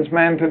sentence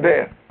man to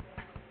death.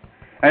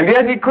 And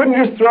yet He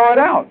couldn't just throw it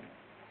out.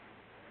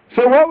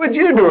 So what would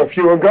you do if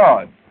you were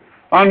God?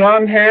 On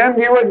one hand,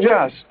 you are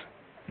just.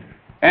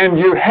 And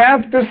you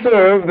have to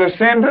serve the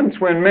sentence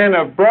when men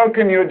have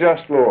broken your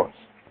just laws.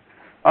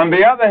 On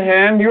the other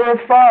hand,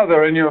 you're a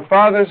father, and your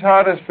father's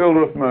heart is filled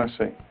with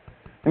mercy.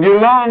 And you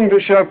long to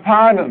show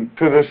pardon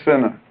to the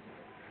sinner.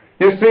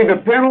 You see,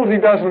 the penalty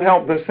doesn't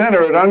help the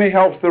sinner, it only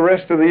helps the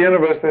rest of the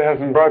universe that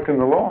hasn't broken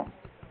the law.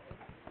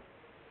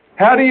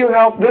 How do you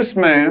help this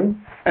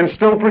man and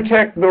still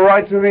protect the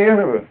rights of the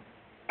universe?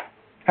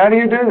 How do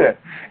you do that?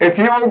 If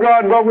you were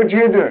God, what would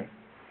you do?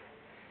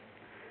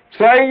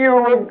 Say you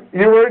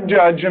were a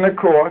judge in a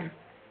court,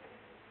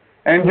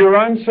 and your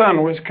own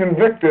son was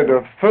convicted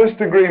of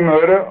first-degree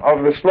murder,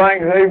 of the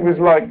slaying. He was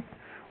like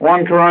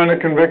one coroner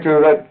convicted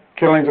of that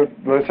killings of,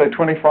 let's say,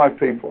 25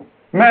 people.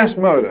 Mass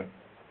murder.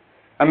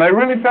 And they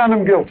really found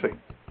him guilty.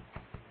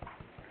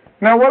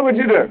 Now, what would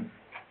you do?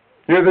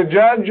 You're the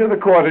judge of the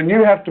court, and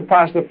you have to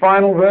pass the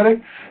final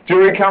verdict.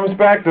 Jury comes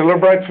back,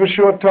 deliberates for a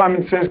short time,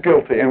 and says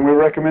guilty, and we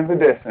recommend the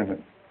death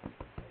sentence.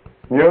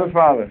 You're the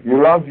father.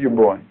 You love your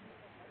boy.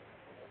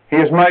 He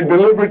has made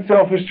deliberate,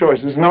 selfish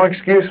choices. There's no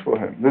excuse for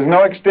him. There's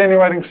no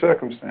extenuating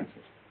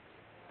circumstances.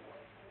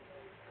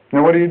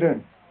 Now, what do you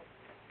do?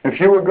 If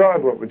you were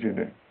God, what would you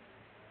do?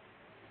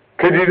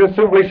 Could you just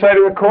simply say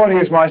to the court,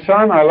 he's my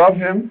son, I love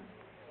him.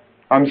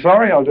 I'm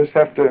sorry, I'll just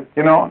have to,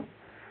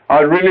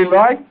 I'd really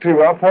like to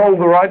uphold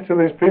the rights of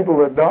these people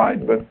that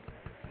died, but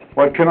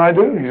what can I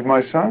do? He's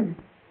my son.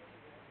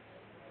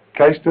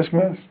 Case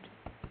dismissed.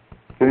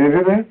 Can you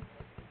do that?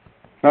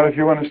 Not if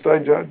you want to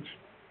stay judge.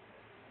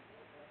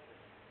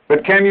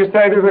 But can you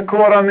say to the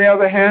court, on the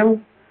other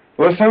hand,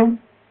 listen,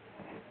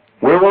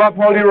 we will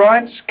uphold your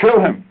rights, kill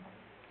him.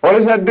 What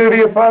does that do to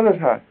your father's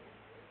heart?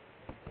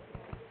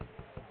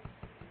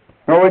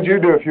 What would you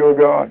do if you were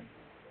God?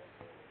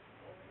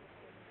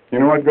 You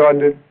know what God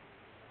did?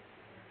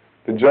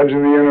 The judge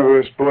of the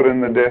universe put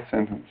in the death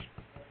sentence.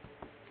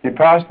 He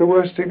passed the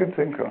worst he could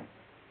think of.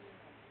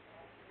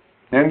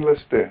 Endless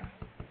death.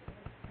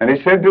 And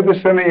he said to the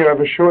sinner, you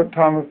have a short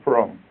time of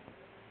parole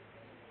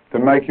to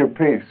make your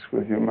peace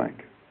with your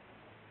Maker.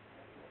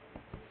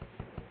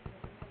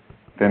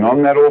 Then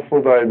on that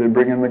awful day, they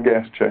bring in the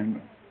gas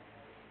chamber.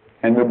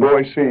 And the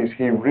boy sees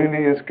he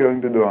really is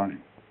going to die.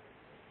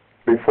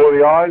 Before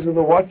the eyes of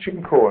the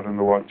watching court and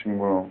the watching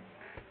world,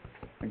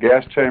 the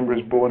gas chamber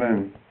is brought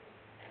in.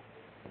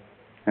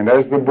 And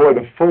as the boy,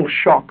 the full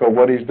shock of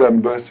what he's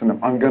done bursts in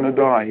him. I'm going to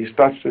die. He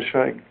starts to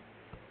shake.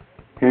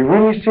 He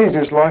really sees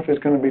his life is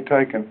going to be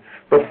taken.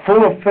 The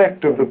full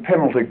effect of the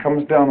penalty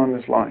comes down on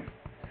his life.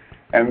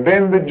 And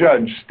then the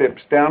judge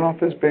steps down off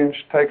his bench,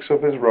 takes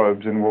off his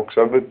robes, and walks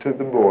over to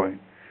the boy.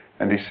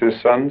 And he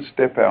says, son,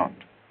 step out.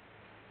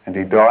 And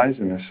he dies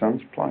in his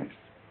son's place.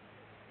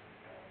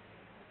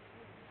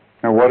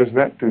 Now, what does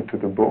that do to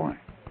the boy?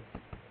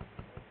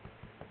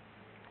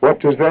 What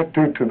does that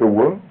do to the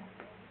world?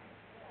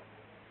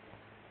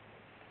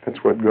 That's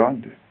what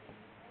God did.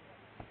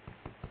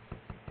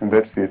 And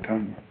that's the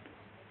atonement.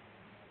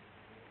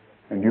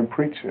 And you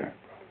preach that,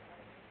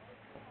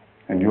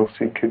 and you'll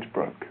see kids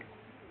broken.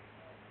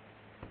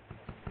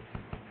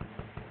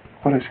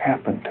 What has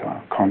happened to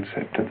our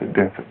concept of the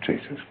death of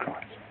Jesus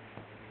Christ?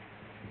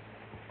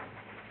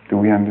 Do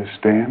we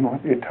understand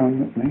what the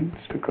atonement means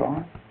to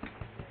God?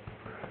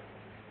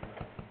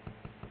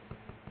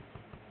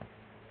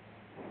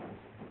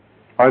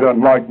 I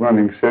don't like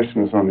running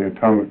sessions on the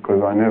atonement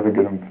because I never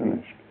get them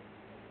finished.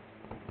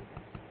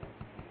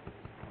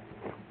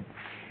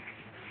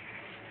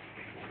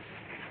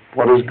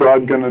 What is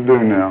God going to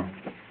do now?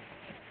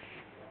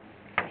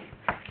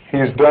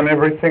 He's done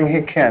everything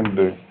He can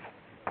do.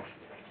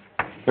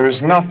 There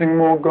is nothing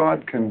more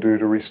God can do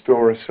to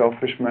restore a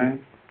selfish man.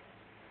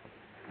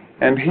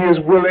 And He is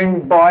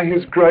willing, by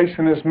His grace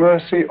and His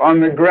mercy,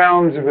 on the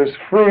grounds of His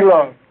free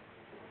love,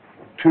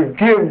 to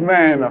give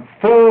man a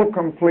full,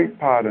 complete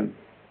pardon.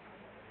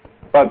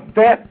 But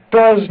that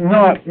does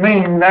not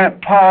mean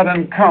that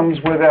pardon comes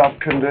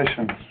without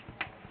conditions.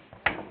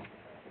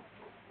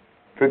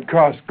 If it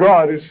cost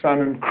God His Son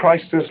and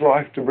Christ His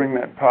life to bring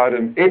that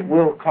pardon, it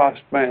will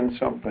cost man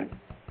something.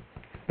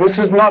 This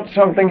is not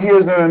something he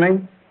is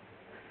earning.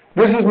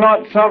 This is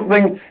not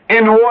something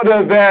in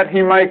order that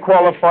he may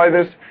qualify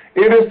this.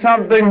 It is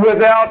something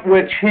without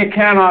which he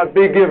cannot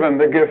be given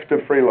the gift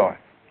of free life.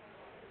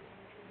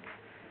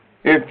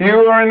 If you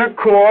are in a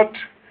court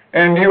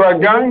and you are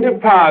going to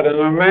pardon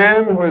a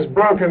man who has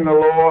broken the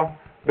law,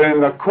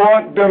 then the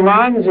court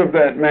demands of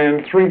that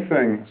man three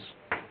things.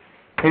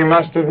 He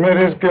must admit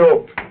his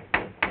guilt.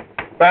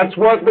 That's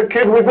what the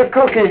kid with the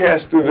cookie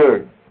has to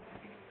do.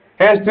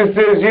 Has to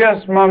say,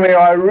 yes, Mommy,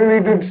 I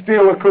really did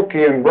steal a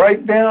cookie, and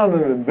break down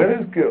and admit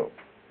his guilt.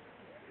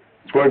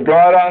 It's what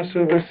God asks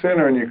of the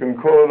sinner, and you can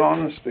call it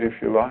honesty if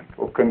you like,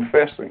 or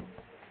confessing.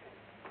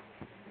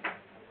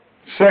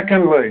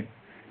 Secondly,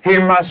 he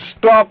must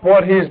stop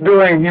what he's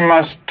doing. He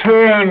must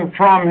turn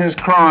from his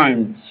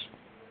crimes.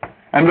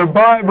 And the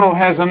Bible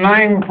has a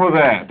name for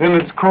that,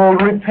 and it's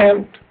called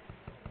repent.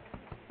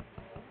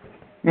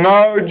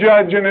 No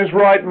judge in his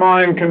right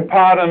mind can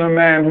pardon a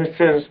man who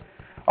says,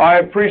 I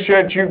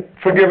appreciate you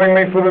forgiving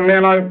me for the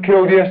men I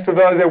killed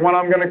yesterday, the one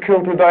I'm going to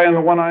kill today, and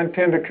the one I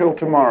intend to kill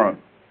tomorrow.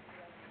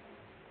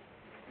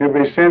 He'll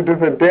be sent to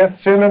the death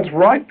sentence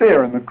right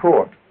there in the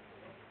court.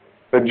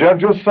 The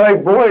judge will say,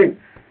 boy,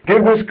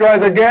 give this guy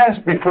the gas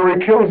before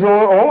he kills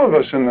all of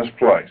us in this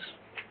place.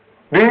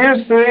 Do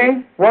you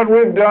see what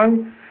we've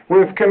done?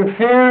 We've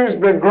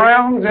confused the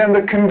grounds and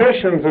the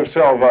conditions of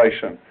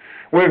salvation.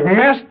 We've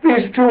messed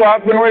these two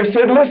up, and we've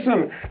said,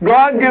 listen,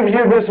 God gives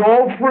you this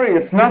all free.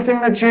 It's nothing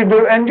that you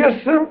do, and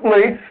just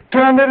simply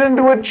turned it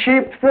into a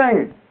cheap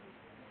thing.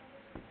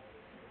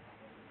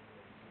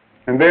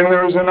 And then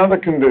there is another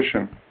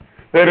condition,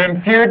 that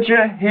in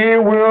future he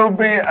will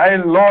be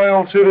a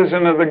loyal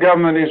citizen of the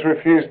government he's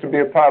refused to be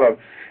a part of.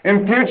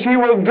 In future he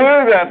will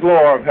do that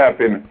law of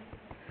happiness.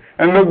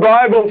 And the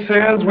Bible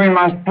says we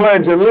must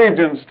pledge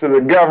allegiance to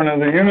the governor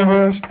of the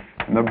universe,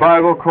 and the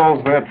Bible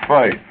calls that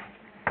faith.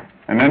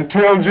 And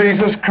until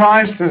Jesus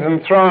Christ is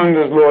enthroned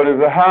as Lord of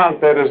the heart,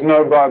 that is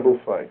no Bible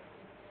faith.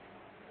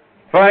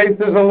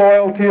 Faith is a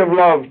loyalty of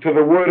love to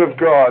the Word of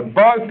God,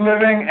 both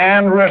living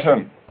and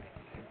written.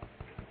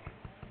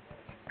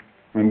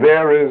 And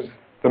there is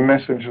the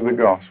message of the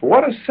gospel.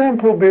 What a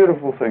simple,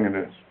 beautiful thing it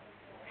is.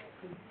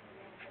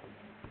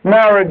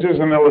 Marriage is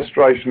an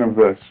illustration of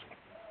this.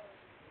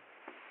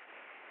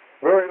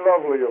 Very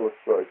lovely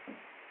illustration.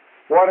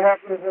 What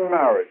happens in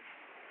marriage?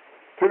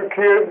 Two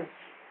kids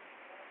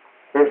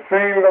who've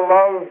seen the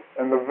love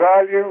and the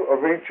value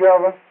of each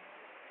other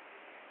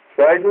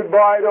say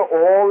goodbye to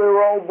all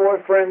their old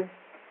boyfriends.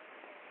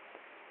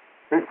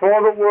 Before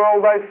the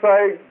world, they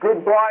say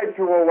goodbye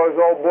to all those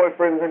old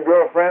boyfriends and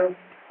girlfriends.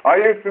 I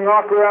used to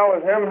knock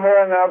around with him, her,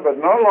 and that, but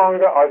no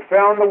longer. I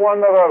found the one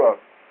that I love.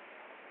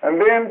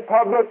 And then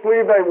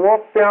publicly they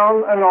walk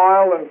down an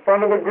aisle in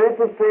front of a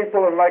group of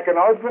people and make an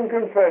open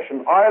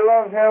confession. I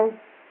love him.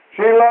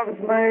 She loves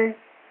me.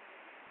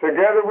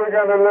 Together we're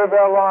going to live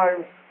our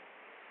lives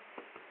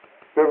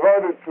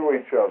devoted to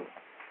each other.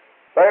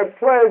 They have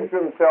pledged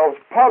themselves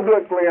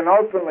publicly and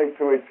openly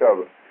to each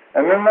other.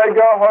 And then they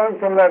go home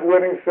from that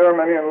wedding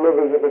ceremony and live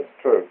as if it's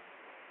true.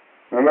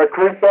 In the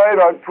crusade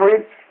I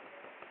preach,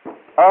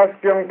 ask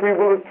young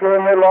people to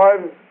turn their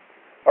lives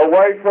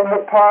away from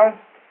the past,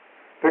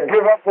 to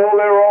give up all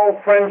their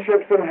old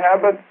friendships and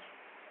habits,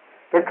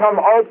 to come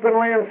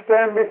openly and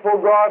stand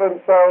before God and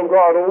say, oh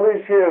God, all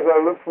these years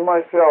I lived for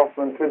myself,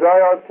 and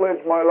today I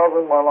pledge my love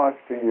and my life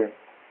to you.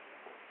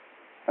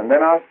 And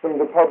then ask them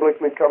to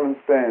publicly come and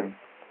stand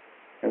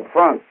in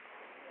front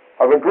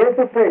of a group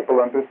of people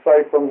and to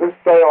say, from this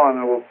day on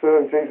I will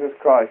serve Jesus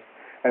Christ,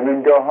 and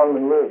then go home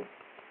and live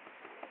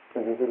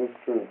as if it is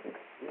true.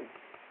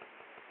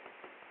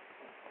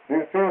 Do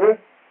you see this?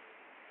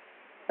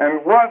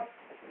 And what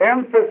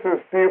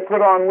emphasis do you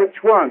put on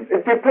which one?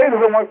 It depends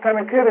on what kind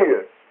of kid he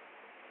is.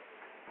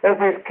 If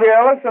he's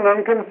careless and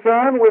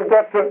unconcerned, we've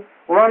got to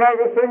run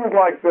over things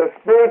like the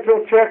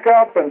spiritual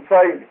checkup and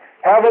say,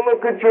 have a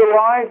look at your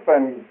life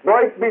and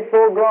break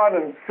before God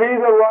and see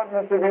the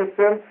rottenness of your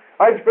sin.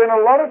 I spend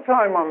a lot of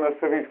time on this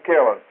if he's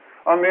careless.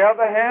 On the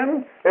other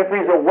hand, if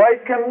he's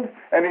awakened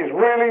and he's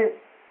really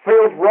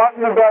feels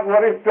rotten about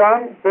what he's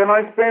done, then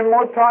I spend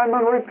more time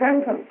on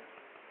repentance.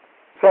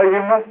 So you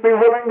must be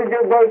willing to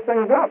give those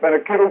things up. And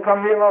a kid will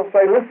come to you and they'll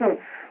say,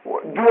 listen,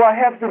 do I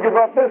have to give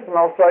up this? And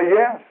I'll say,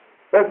 yes.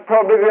 That's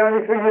probably the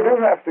only thing you do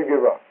have to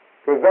give up,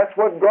 because that's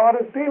what God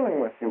is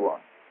dealing with you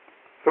on.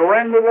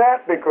 Surrender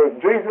that, because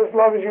Jesus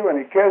loves you and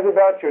He cares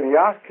about you and He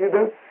asks you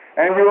to,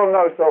 and you will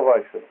know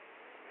salvation.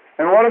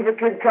 And what if a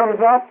kid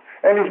comes up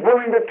and he's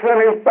willing to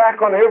turn his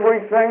back on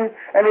everything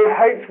and he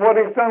hates what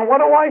he's done? What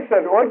do I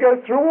say? Do I go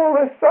through all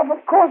this stuff? Of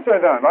course I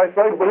don't. I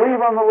say,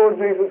 believe on the Lord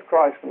Jesus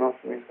Christ and ask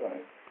to be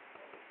saved.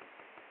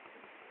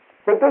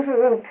 But this is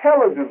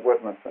intelligent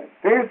witnessing.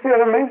 Do you see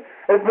what I mean?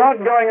 It's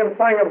not going and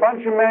saying a bunch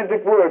of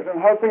magic words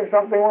and hoping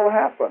something will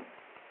happen.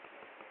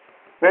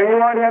 Then you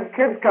won't have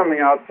kids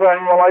coming out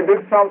saying, well, I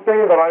did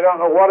something, but I don't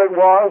know what it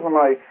was, and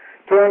I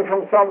turned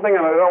from something,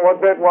 and I don't know what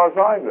that was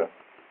either.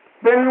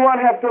 Then you won't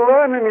have to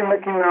learn any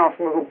Mickey Mouse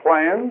little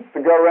plans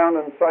to go around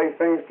and say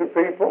things to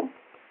people.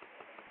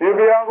 You'll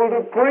be able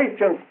to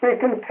preach and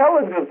speak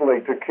intelligently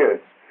to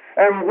kids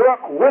and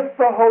work with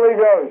the Holy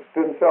Ghost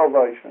in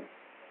salvation.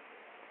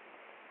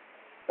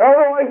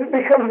 Otherwise it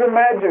becomes a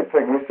magic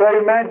thing. We say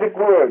magic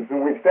words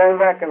and we stand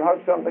back and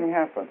hope something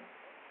happens.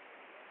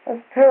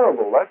 That's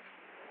terrible.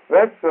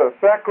 That's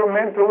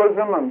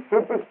sacramentalism and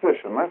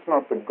superstition. That's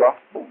not the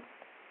gospel.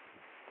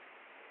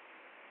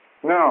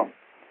 Now,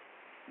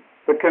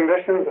 the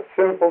conditions are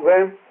simple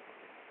then.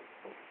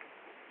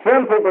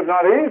 Simple but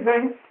not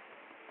easy.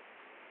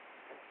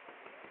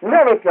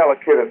 Never tell a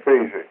kid it's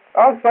easy.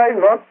 I'll say,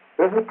 look,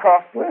 this is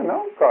costly.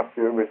 No, it costs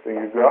you everything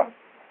you got.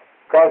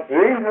 It costs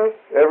Jesus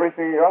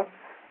everything you got.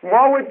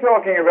 While we're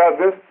talking about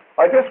this,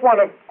 I just want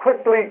to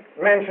quickly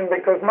mention,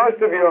 because most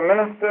of you are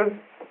ministers,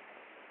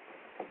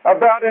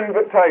 about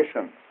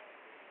invitations.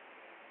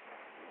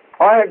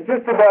 I have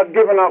just about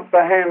given up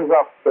the hands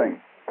up thing.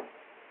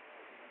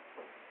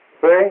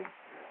 See?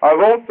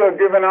 I've also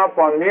given up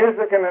on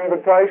music and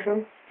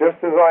invitations, just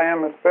as I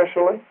am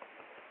especially.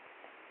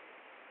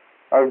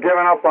 I've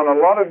given up on a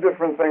lot of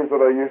different things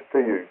that I used to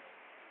use.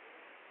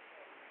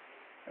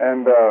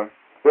 And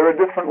there are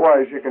different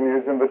ways you can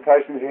use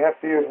invitations. You have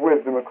to use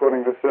wisdom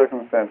according to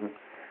circumstances.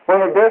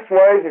 One of the best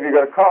ways, if you've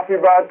got a coffee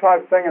bar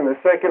type thing and the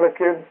secular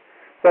kids,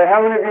 say,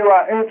 how many of you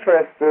are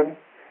interested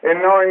in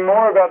knowing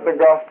more about the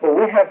gospel?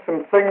 We have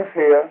some things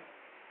here.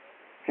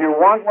 If you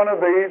want one of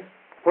these,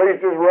 please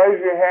just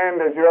raise your hand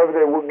as you're over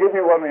there. We'll give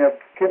you one. We have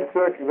kids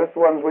circuit. That's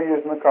the ones we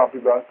use in the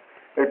coffee bar.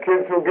 The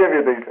kids will give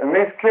you these. And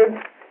these kids,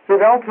 see,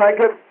 they'll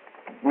take it,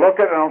 look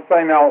at it, and they'll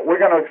say, now,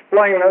 we're going to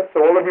explain this,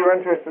 so all of you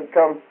interested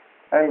come,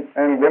 and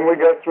then we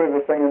go through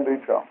the thing in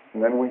detail.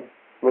 And then we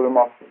let them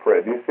off to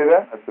prayer. Do you see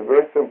that? That's a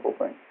very simple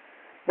thing.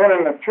 Then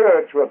in the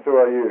church, what do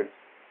I use?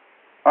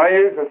 I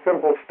use a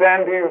simple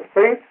stand to your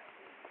feet,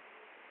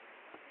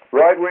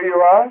 right where you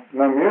are,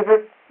 no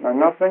music, no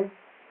nothing.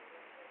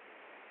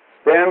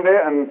 Stand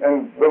there,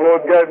 and the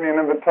Lord gave me an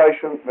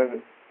invitation that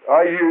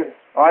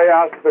I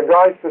asked the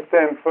guys to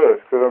stand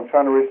first because I'm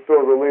trying to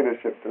restore the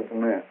leadership to the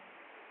men.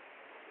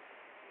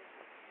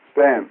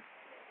 Stand.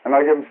 And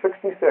I give them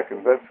 60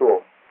 seconds, that's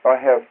all. I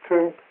have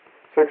 2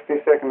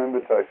 60-second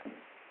invitations.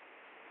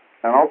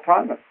 And I'll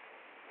time it.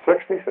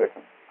 60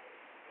 seconds.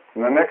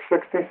 In the next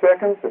 60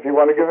 seconds, if you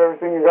want to give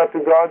everything you got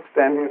to God,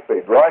 stand to your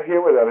feet. Right here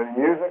without any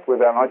music,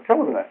 I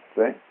tell them that,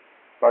 see?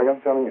 Like I'm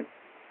telling you.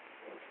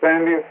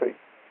 Stand to your feet.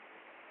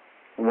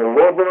 And the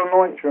Lord will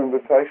anoint your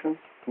invitations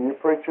and you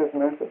preach His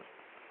message.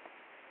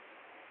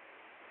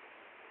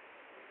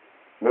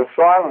 The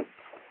silence.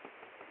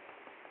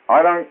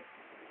 I don't,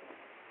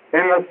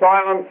 in the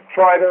silence,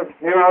 try to,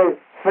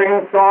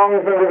 sing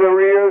songs into their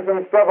ears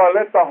and stuff. I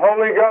let the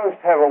Holy Ghost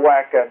have a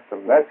whack at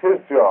them. That's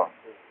His job.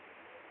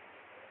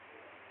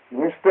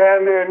 You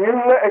stand there and you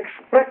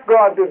expect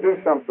God to do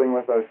something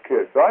with those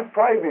kids. I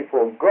pray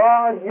before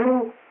God,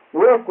 you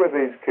work with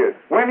these kids.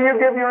 When you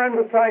give your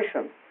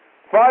invitation,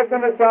 5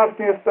 minutes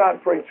after you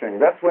start preaching,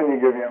 that's when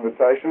you give your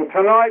invitation.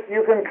 Tonight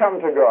you can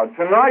come to God.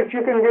 Tonight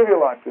you can give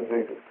your life to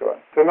Jesus Christ.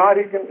 Tonight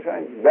He can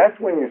change you. That's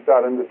when you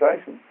start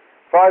invitation.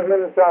 5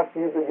 minutes after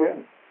you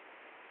begin.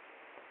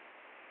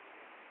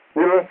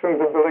 You listen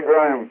to Billy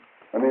Graham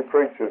when he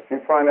preaches. You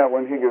find out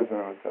when he gives an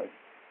invitation.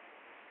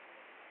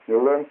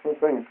 You'll learn some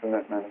things from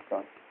that man of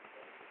God.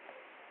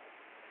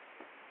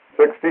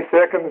 60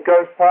 seconds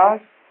goes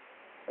past.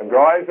 The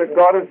guys that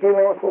God is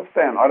dealing with will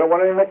stand. I don't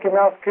want any Mickey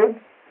Mouse kids.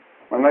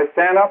 When they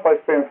stand up, I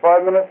spend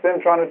 5 minutes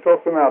then trying to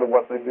talk them out of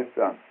what they've just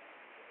done.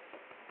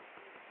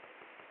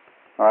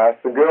 I ask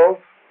the girls,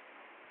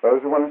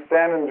 those who want to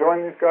stand and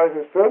join these guys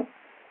who stood,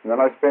 and then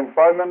I spend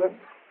 5 minutes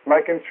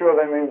making sure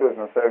they mean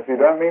business. So if you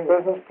don't mean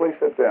business, please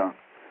sit down.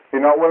 If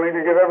you're not willing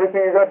to give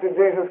everything you got to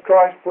Jesus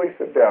Christ, please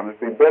sit down.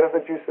 It'd be better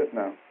that you sit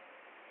down.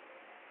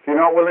 If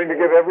you're not willing to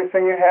give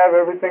everything you have,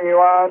 everything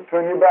you are,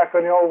 turn your back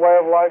on your old way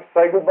of life,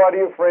 say goodbye to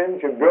your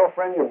friends, your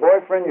girlfriend, your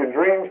boyfriend, your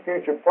dreams,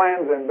 future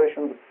plans,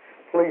 ambitions,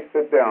 please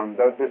sit down.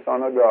 Don't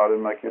dishonor God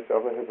and make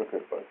yourself a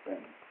hypocrite by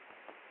standing.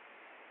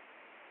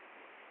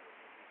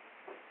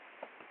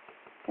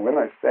 When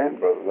they stand,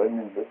 brother, they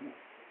mean business.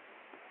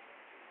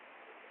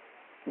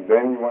 And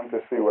then you want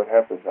to see what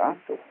happens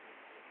afterwards.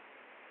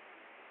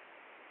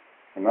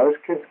 When those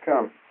kids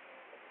come,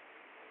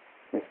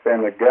 we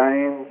spend we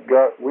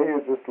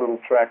use this little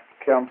tract,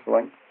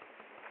 counseling.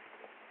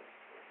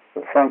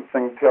 The front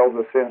thing tells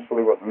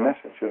essentially what the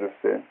message should have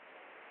said.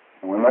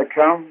 And when they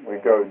come, we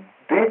go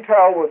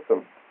detail with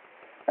them.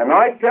 And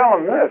I tell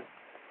them this.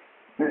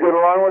 You get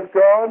along with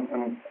God,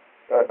 and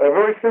a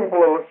very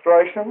simple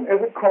illustration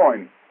is a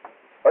coin.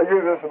 I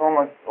use this in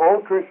almost all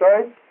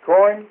crusades.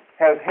 Coin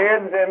has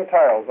heads and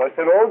tails. I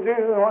said, all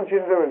Jesus wants you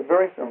to do is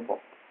very simple.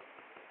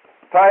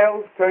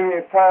 Tails, turn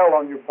your tail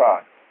on your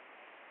part.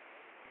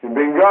 You've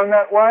been going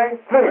that way,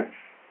 finish.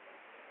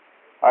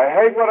 I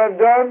hate what I've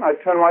done, I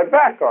turn my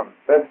back on it.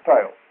 That's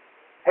tails.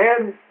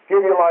 Heads,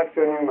 give your life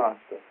to a new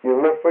master.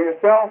 You live for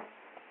yourself,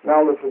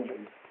 now live for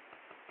Jesus.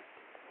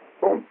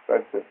 Boom,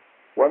 that's it.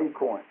 One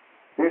coin.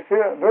 You see,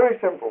 a very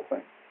simple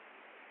thing.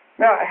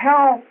 Now,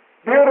 how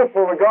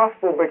beautiful the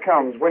gospel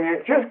becomes when you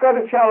just got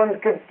to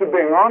challenge kids to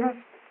being honest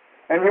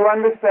and you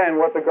understand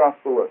what the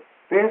gospel is.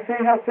 Do you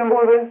see how simple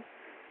it is?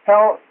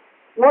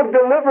 What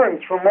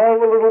deliverance from all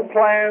the little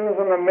plans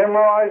and the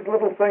memorized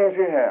little things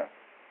you have.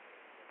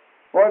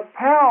 What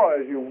power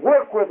as you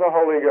work with the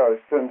Holy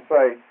Ghost and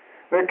say,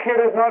 the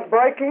kid is not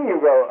breaking, you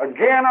go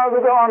again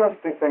over the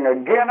honesty thing,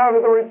 again over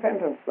the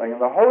repentance thing,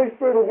 and the Holy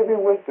Spirit will give you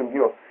wisdom.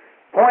 He'll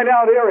point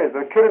out areas.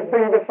 The kid is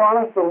being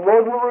dishonest, the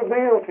Lord will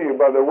reveal to you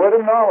by the word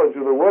of knowledge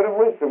or the word of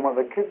wisdom what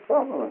the kid's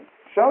problem is.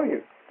 Show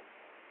you.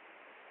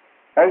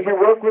 As you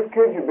work with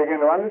kids, you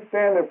begin to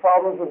understand their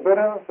problems with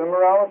bitterness,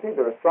 immorality.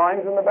 There are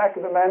signs in the back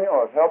of the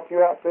manual. I've helped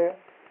you out there.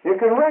 You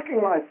can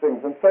recognize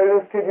things and say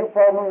to this kid, your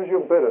problem is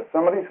you're bitter.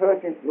 Somebody's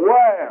hurt you.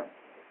 Wham!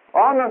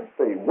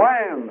 Honesty.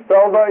 Wham!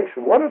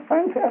 Salvation. What a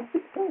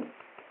fantastic thing.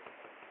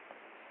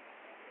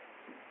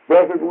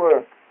 Does it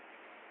work?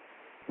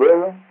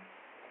 Brethren,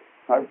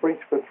 I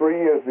preached for 3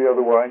 years the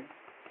other way.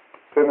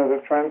 Sin is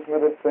a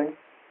transmitted thing.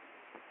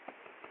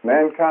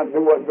 Man can't do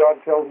what God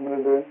tells him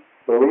to do.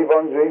 Believe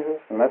on Jesus,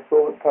 and that's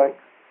all it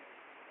takes.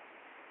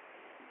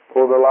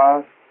 For the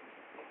last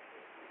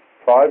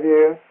 5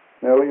 years,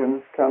 nearly in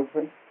this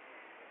country,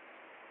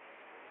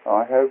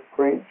 I have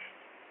preached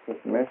this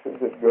message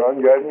that God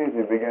gave me as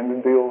He began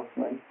to deal with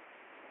me.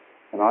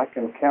 And I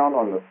can count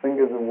on the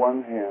fingers of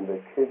one hand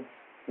the kids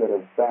that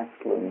have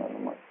backslidden under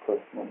my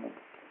personal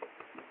ministry.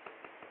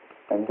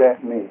 And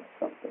that means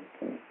something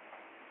to me.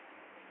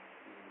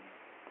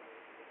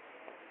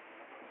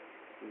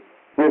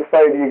 You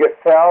say, do you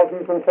get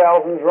thousands and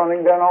thousands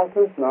running down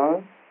altars?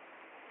 No.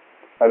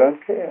 I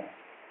don't care.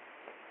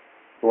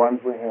 The ones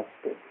we have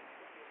speak.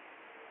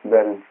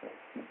 That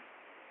interests me.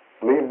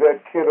 Leave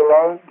that kid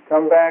alone.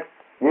 Come back.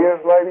 Years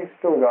later, he's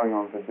still going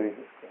on for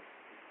Jesus Christ.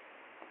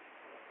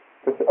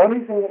 It's the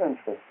only thing that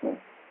interests me.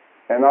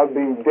 And I've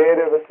been dead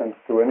ever since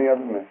to any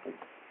other message.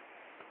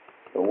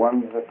 The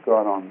ones that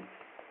got on.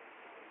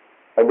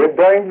 Are there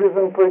dangers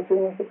in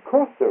preaching this? Of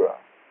course there are.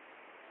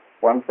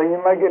 One thing,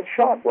 you may get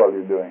shot while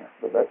you're doing it,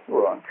 but that's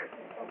all right.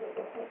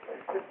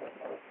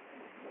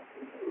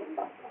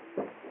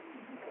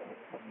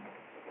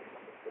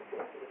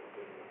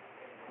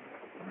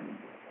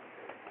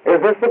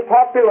 Is this a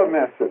popular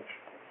message?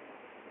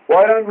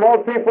 Why don't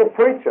more people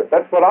preach it?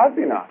 That's what I've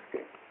been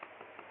asking.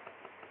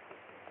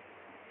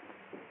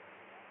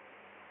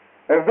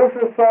 If this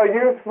is so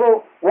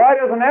useful, why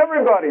doesn't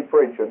everybody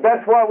preach it?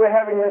 That's why we're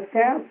having this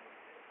camp.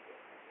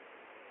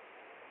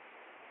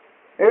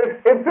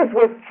 If this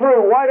was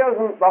true, why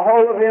doesn't the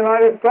whole of the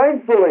United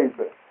States believe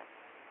this?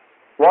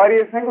 Why do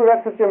you think we've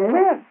got such a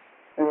mess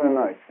in the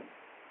nation?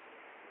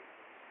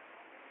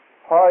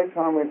 High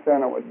time we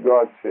found out what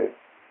God says.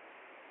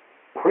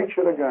 Preach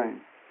it again.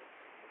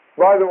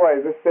 By the way,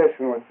 this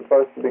session was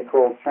supposed to be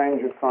called Change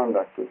Your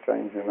Conduct or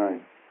Change Your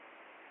Name.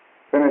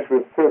 Finish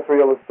with 2 or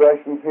 3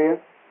 illustrations here.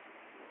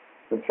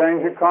 The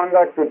Change Your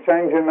Conduct or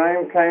Change Your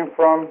Name came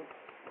from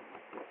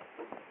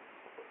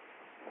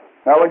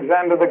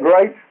Alexander the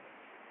Great.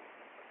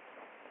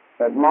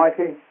 That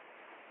mighty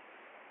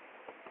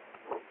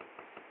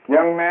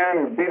young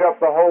man who beat up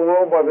the whole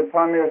world by the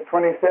time he was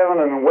 27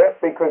 and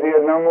wept because he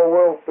had no more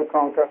worlds to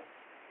conquer.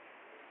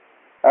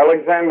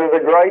 Alexander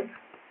the Great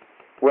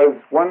was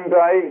one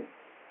day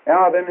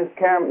out in his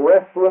camp,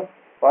 restless,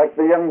 like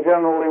the young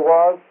general he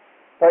was,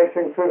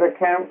 pacing through the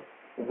camp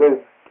with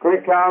his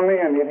Greek army,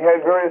 and he'd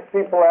had various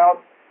people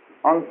out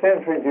on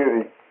sentry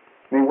duty.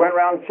 And he went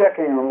around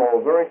checking them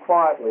all very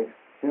quietly,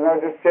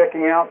 just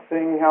checking out,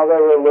 seeing how they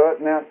were alert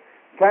and that.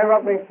 Came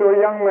up and he saw a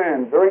young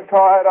man, very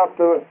tired up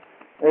to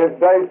his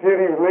day's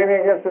duty, he was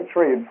leaning against a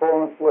tree, had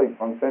fallen asleep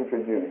on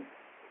sentry duty.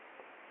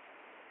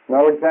 And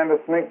Alexander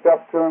sneaked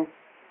up to him.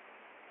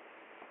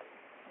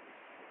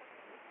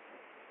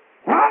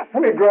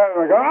 And he grabbed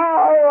him and goes,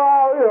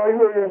 he's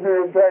going to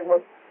be attacked.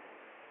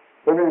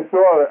 But then he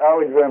saw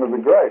Alexander the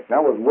Great.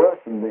 That was worse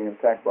than being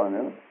attacked by an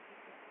enemy.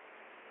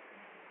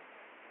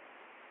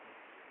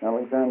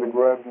 Alexander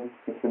grabbed him.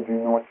 He said, do you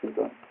know what you've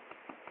done?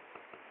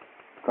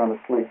 He's gone to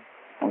sleep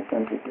on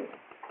sentry duty.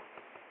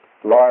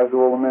 Lives of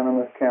all the men in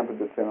this camp at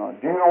the 10 hours.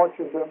 Do you know what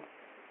you've done?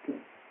 He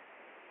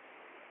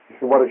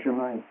said, what is your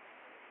name?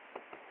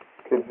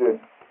 The kid said,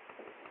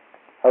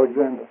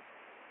 Alexander.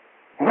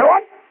 You know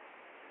what?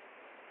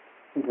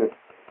 He said,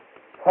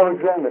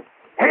 Alexander.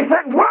 He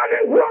said, what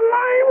is your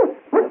name?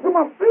 What's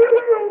my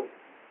feeling?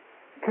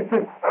 He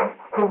said,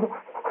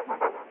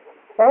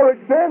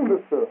 Alexander,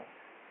 sir.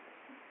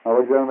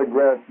 Alexander the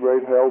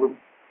Great held him.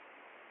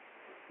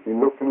 He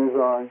looked in his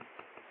eyes.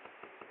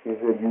 He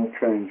said, you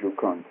change your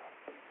conduct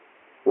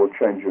or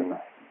change your name.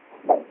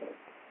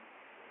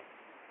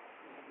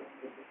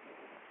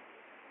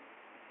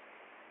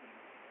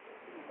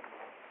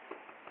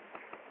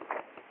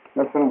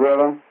 Listen,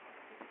 brother,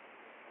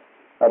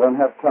 I don't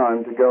have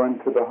time to go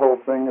into the whole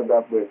thing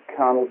about the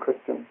carnal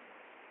Christian.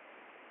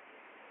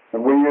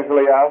 And we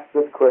usually ask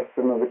this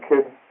question of the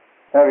kids,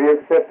 have you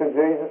accepted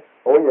Jesus?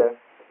 Oh, yes.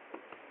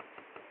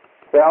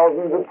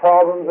 Thousands of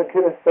problems, the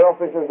kid is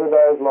selfish as the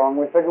day is long.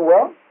 We figure,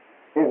 well,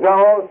 he's done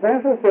all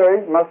that's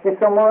necessary, must be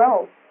somewhere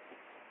else.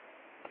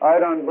 I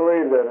don't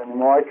believe that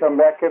anymore. I come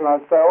back in and I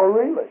say, oh,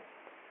 really?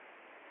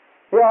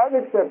 Yeah, I've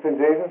accepted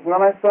Jesus. And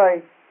then I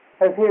say,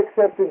 has he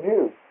accepted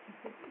you?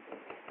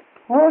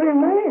 What do you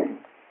mean?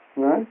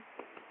 No?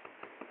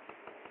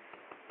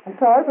 I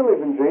say, I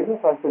believe in Jesus.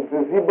 I said,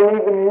 does he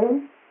believe in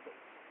you?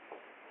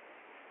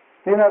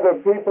 You know, there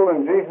are people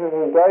in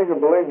Jesus' day who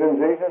believed in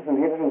Jesus and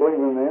he didn't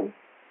believe in them.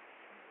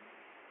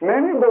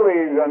 Many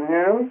believed in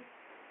him,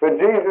 but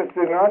Jesus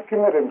did not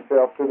commit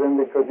himself to them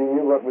because he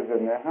knew what was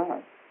in their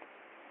hearts.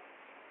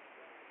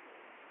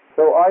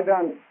 So I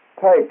don't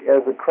take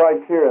as a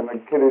criterion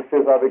the kid who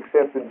says, I've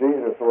accepted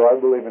Jesus or I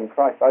believe in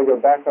Christ. I go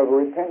back over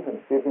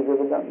repentance, see if he's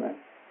ever done that.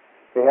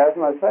 If he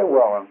hasn't, I say,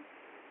 well,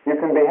 you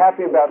can be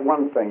happy about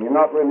one thing. You're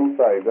not really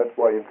saved. That's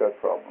why you've got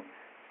problems.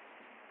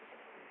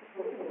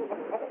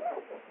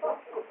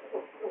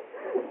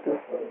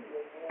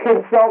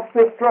 Kid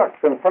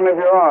self-destructs in front of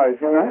your eyes,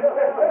 you know.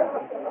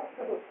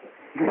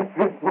 He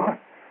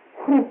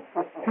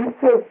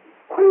says,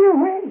 what do you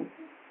mean?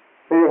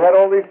 So you've had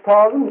all these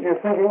problems, you're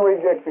thinking of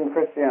rejecting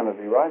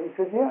Christianity, right? He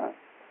says, yeah.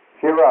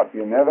 Cheer up,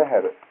 you never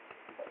had it.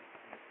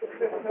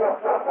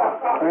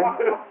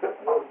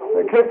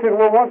 The kid said,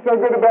 well, what's so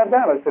good about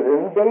that? I said,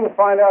 isn't it better to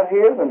find out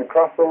here than to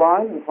cross the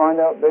line and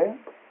find out there?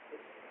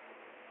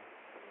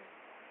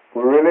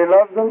 We really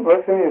love them.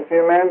 Listen, you see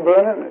a man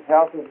burning and his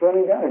house is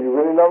burning down. If you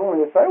really love him, and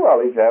you say, well,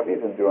 he's happy,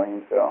 he's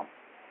enjoying himself.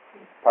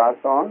 Pass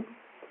on.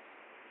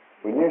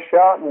 When you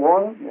shout and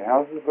warn them, your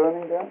house is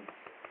burning down.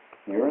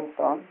 You're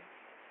inside.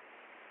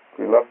 If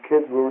we love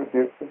kids, we'll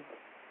rebuke them.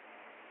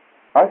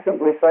 I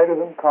simply say to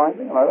them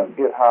kindly, and I don't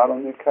get hard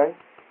on their case.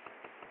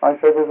 I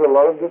say there's a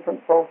lot of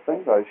different false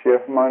things. I share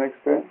from my own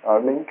experience.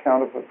 I've been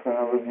counterfeit for a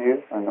number of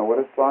years. I know what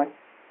it's like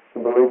to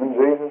believe in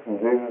Jesus, and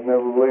Jesus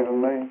never believed in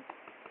me.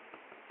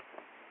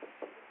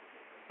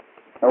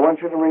 I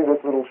want you to read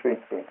this little sheet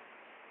through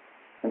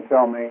and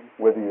tell me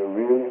whether you're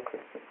really a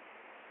Christian.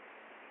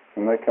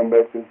 And they come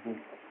back to,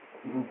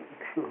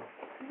 sure.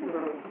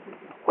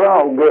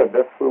 Well, good.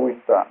 That's where we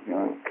start. You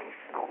know.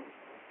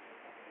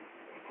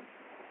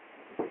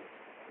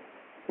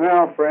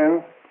 Now,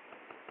 friends,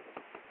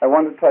 I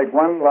want to take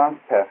one last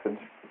passage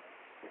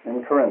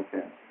in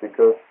Corinthians,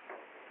 because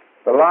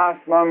the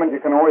last moment you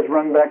can always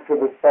run back to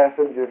this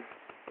passage if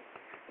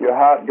your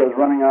heart goes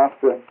running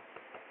after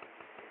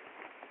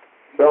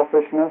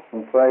selfishness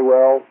and say,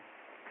 well,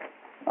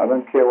 I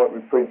don't care what we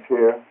preach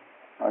here.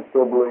 I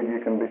still believe you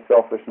can be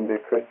selfish and be a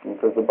Christian,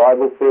 because the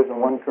Bible says in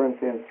 1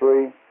 Corinthians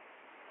 3,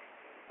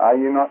 are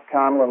you not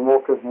carnal and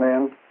walk as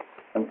men?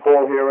 And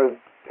Paul here is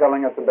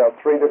telling us about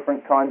 3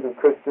 different kinds of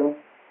Christians.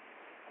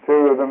 2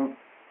 of them,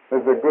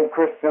 there's a good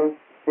Christian,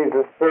 he's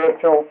a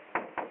spiritual.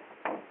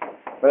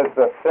 There's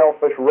the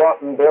selfish,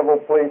 rotten,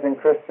 devil-pleasing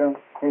Christian,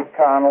 he's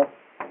carnal.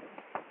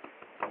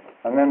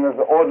 And then there's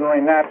the ordinary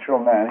natural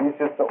man. He's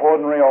just the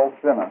ordinary old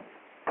sinner.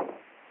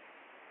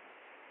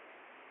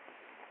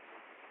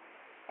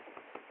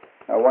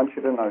 I want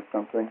you to know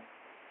something.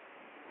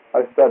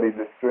 I studied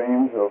the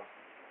streams of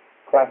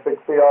classic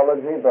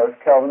theology, both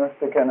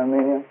Calvinistic and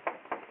Arminian.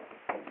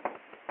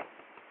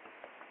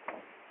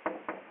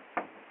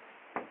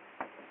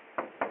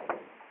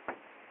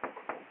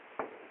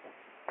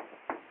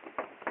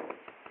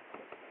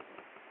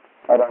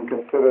 I don't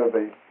consider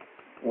the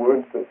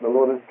words that the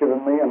Lord has given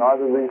me in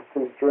either of these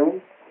 2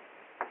 streams.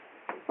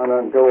 I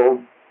don't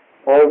go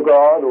all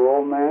God or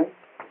all man.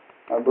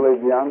 I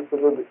believe the answer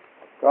to the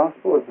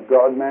gospel is the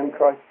God-man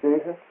Christ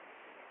Jesus,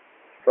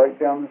 straight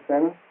down the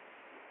center.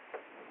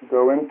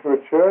 Go into a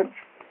church,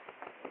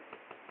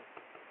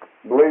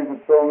 believe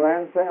it's all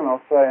man thing, and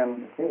I'll say,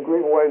 and if you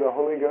grieve away the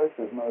Holy Ghost,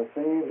 there's not a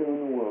thing you do in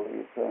the world,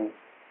 you say,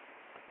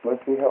 unless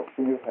he helps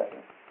you, you've had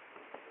it.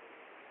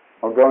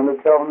 I'll go into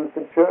a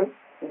Calvinistic church,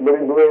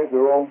 everybody believes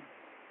they're all,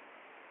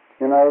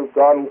 you know,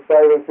 God will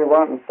save us who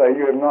want and say,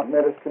 you have not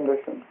met his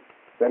conditions.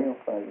 Then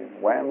he'll save you.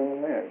 Wham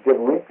in there. Get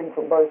leaping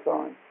from both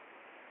sides.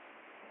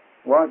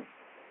 What?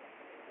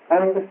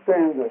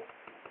 Understand this.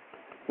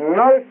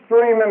 No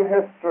stream in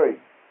history,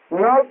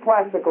 no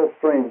classical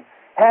stream,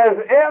 has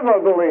ever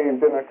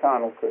believed in a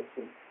carnal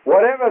Christian,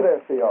 whatever their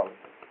theology.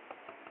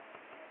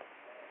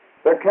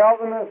 The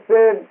Calvinists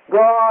said,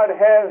 God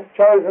has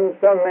chosen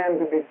some men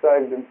to be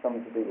saved and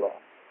some to be lost.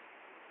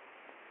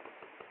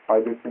 I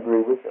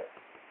disagree with that.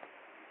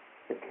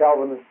 The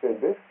Calvinists said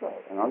this, though,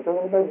 and I'm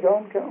talking about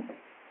John Calvin.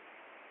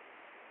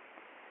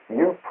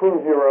 You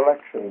prove your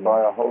election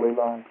by a holy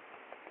life.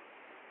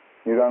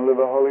 You don't live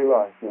a holy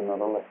life, you're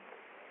not elect.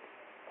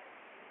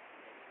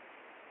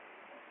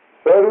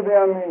 So did the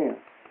Armenians.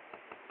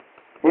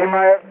 He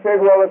may have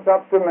said, well, it's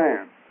up to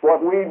man. It's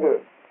what we do.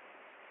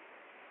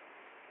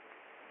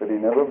 But he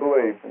never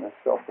believed in a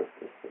selfish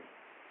Christian.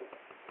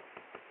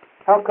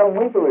 How come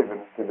we believe in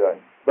it today?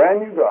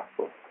 Brand new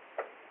gospel.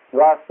 The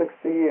last 60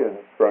 years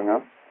it's sprung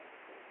up.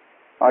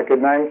 I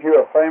could name to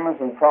you a famous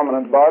and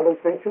prominent Bible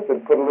teacher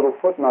that put a little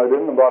footnote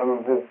in the bottom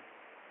of his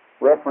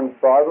reference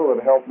Bible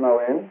that helped no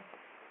end.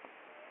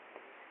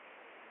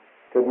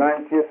 Could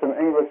name to you some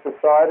English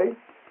society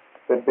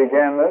that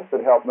began this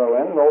that helped no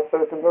end, and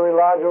also some very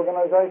large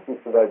organizations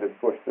today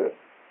that push this.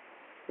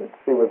 Let's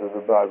see whether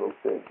the Bible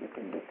says you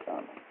can be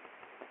carnal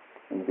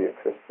and be a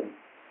Christian.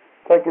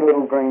 Take your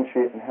little green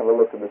sheet and have a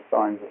look at the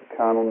signs of a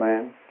carnal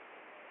man.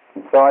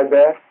 Inside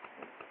there,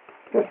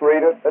 just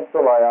read it, that's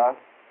all I ask.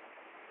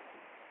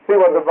 See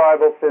what the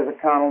Bible says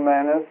a carnal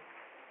man is.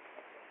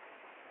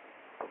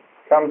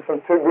 Comes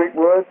from two Greek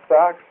words,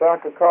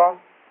 sarkakos,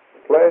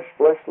 flesh,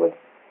 fleshly.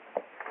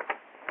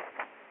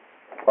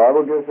 The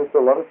Bible gives us a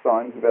lot of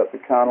signs about the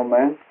carnal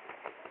man.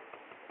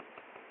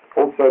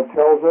 Also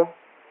tells us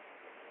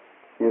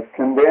he is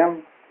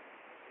condemned.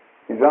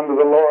 He's under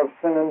the law of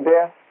sin and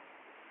death.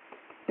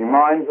 He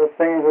minds the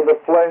things of the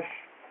flesh.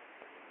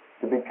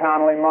 To be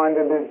carnally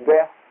minded is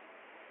death.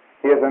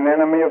 He is an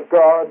enemy of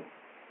God.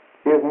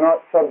 He is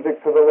not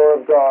subject to the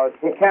law of God.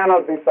 He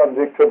cannot be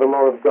subject to the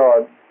law of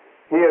God.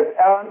 He is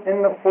out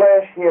in the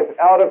flesh. He is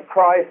out of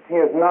Christ. He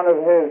is none of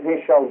his.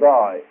 He shall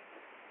die.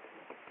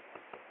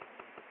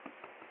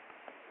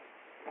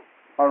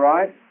 All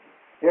right?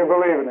 You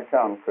believe in a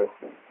carnal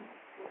Christian.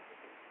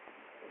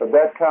 But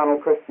that carnal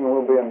Christian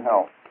will be in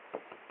hell.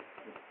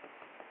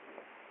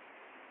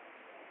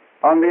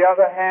 On the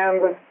other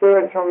hand, the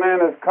spiritual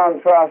man is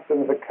contrasted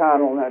with the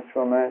carnal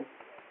natural man.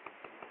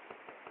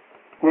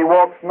 He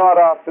walks not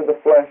after the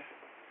flesh,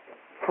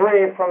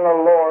 free from the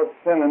law of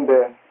sin and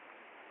death.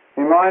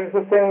 He minds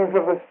the things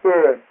of the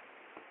Spirit.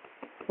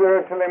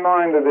 Spiritually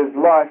minded is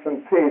life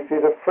and peace.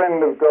 He's a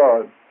friend of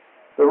God.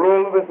 The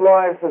rule of his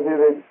life is he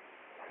is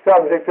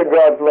subject to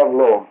God's love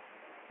law.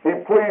 He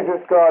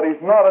pleases God.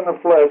 He's not in the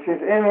flesh.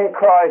 He's in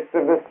Christ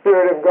if the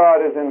Spirit of God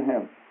is in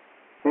him.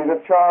 He's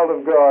a child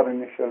of God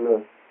and he shall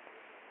live.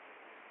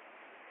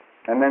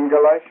 And then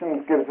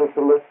Galatians gives us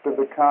a list of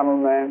the carnal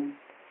man.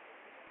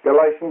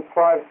 Galatians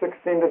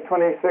 5:16 to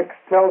 26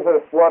 tells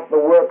us what the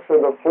works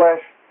of the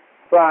flesh,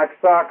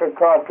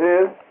 sarkakos,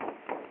 is.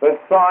 The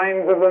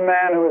signs of the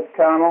man who is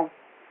carnal.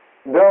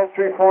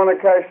 Adultery,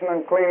 fornication,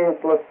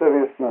 uncleanness,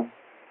 lasciviousness.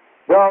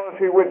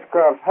 Idolatry,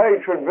 witchcraft,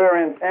 hatred,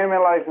 variance,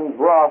 emulations,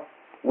 wrath.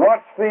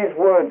 Watch these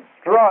words: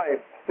 strife,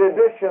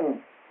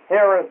 sedition,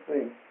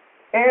 heresy,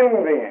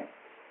 envying.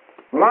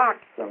 Mark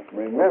them,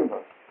 remember.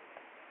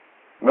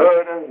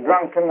 Murders,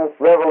 drunkenness,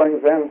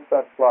 revelings, and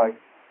such like,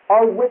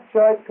 of which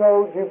I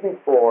told you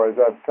before, as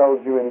I've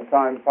told you in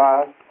time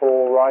past,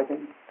 Paul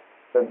writing,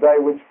 that they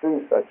which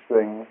do such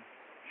things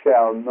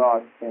shall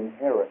not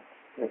inherit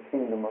the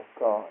kingdom of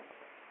God.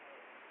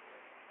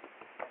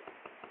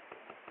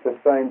 The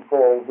same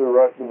Paul who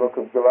wrote the book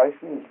of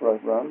Galatians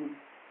wrote Romans.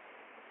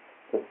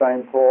 The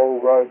same Paul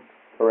wrote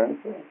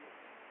Corinthians.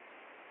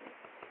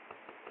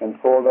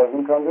 And Paul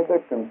doesn't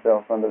contradict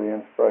himself under the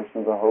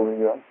inspiration of the Holy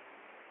Ghost.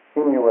 He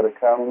knew what a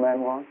carnal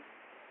man was.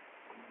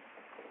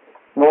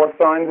 More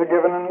signs are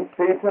given in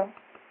Peter.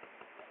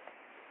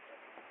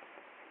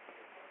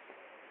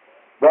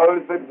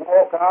 Those that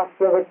walk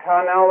after the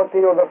carnality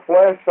or the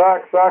flesh,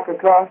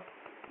 sarkakos,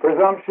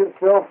 presumptuous,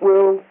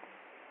 self-willed,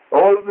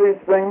 all of these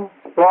things,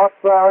 spots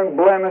are and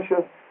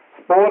blemishes,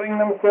 sporting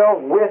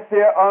themselves with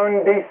their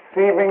own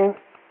deceivings,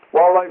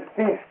 while they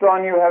feast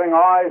on you, having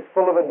eyes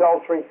full of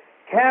adultery,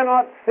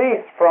 cannot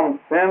cease from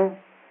sin,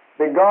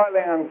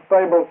 beguiling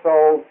unstable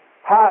souls,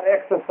 heart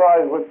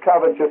exercised with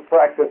covetous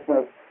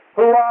practices.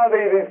 Who are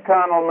these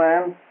carnal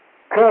men?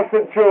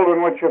 Cursed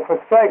children which have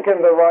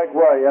forsaken the right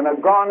way and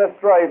have gone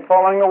astray,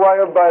 following the way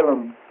of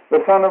Balaam,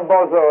 the son of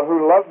Bosor,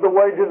 who loved the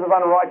wages of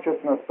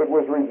unrighteousness but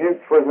was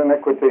rebuked for his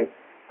iniquity.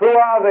 Who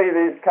are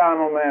these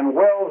carnal men?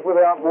 Wells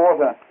without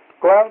water,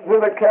 clouds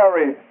that are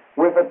carried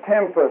with a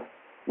tempest.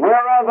 Where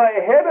are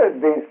they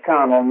headed, these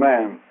carnal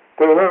men,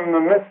 to whom the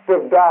mist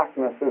of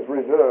darkness is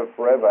reserved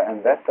forever?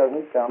 And that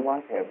doesn't sound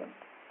like heaven.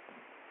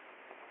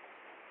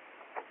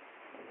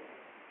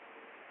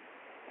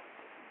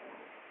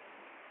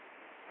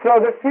 So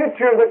the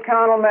future of the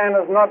carnal man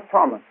is not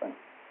promising.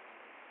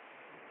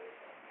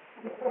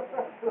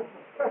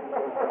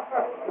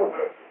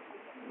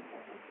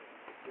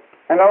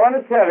 And I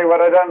want to tell you what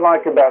I don't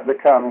like about the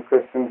carnal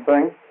Christian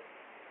thing.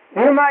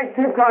 You make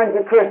two kinds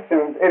of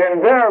Christians, it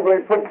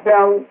invariably puts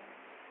down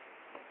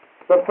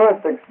the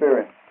first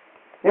experience.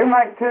 You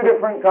make two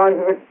different kinds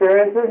of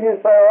experiences, you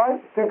say, all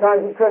right, two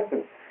kinds of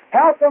Christians.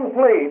 How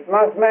complete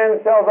must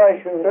man's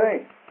salvation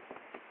be?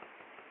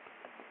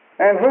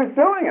 And who's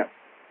doing it?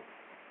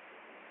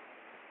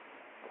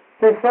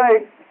 To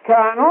say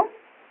carnal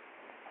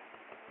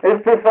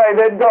is to say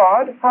that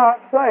God half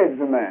saves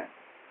a man.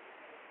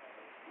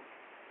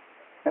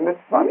 And it's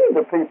funny,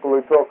 the people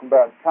who talk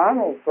about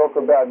carnal talk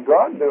about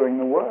God doing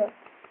the work.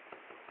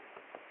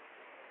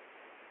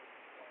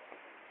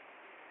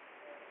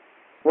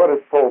 What is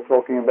Paul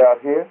talking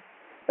about here?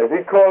 Is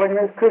he calling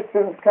these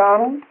Christians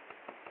carnal?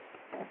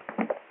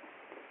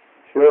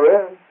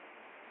 Sure is.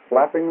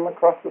 Slapping them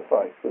across the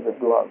face with a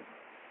glove.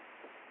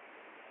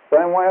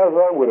 Same way as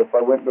I would if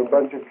I went to a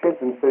bunch of kids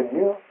and said,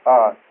 you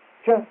are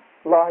just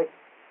like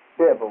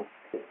devil's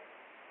kids.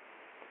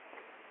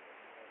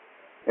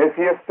 Is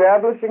he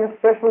establishing a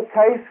special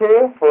case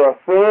here for a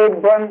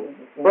third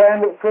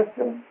brand of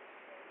Christians?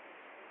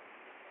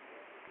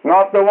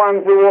 Not the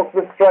ones who walk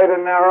the straight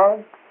and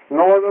narrow,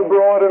 nor the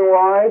broad and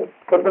wide,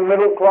 but the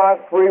middle class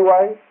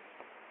freeway.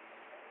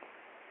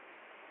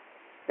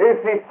 is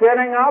he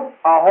setting up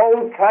a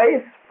whole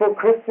case for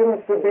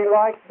Christians to be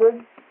like this?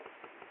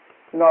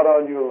 Not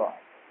on your life.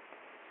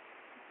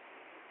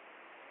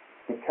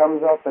 He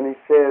comes up and he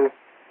says,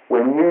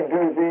 when you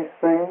do these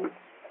things,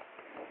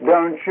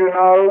 don't you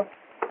know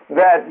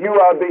that you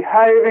are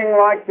behaving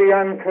like the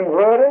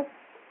unconverted?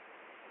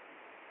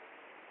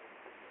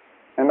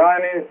 And I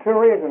need two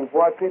reasons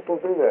why people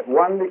do that.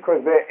 One,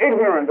 because they're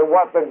ignorant of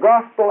what the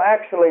gospel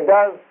actually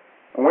does,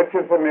 which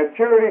is a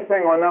maturity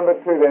thing, or number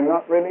two, they're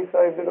not really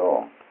saved at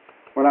all.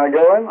 When I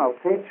go in, I'll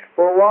teach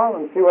for a while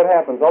and see what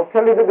happens. I'll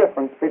tell you the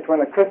difference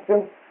between a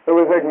Christian who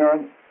is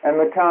ignorant and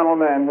the carnal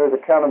man who is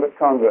a counterfeit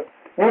convert.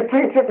 You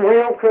teach a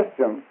real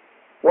Christian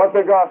what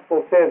the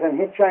gospel says, and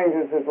he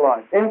changes his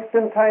life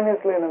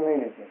instantaneously and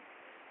immediately.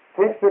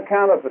 Teach the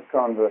counterfeit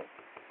convert,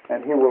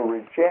 and he will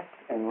reject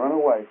and run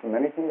away from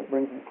anything that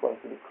brings him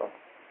closer to Christ.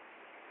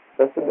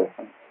 That's the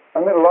difference.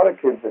 I met a lot of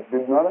kids that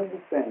did not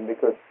understand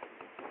because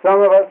some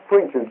of us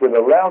preachers did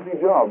a lousy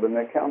job in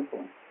their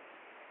counseling.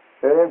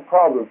 They had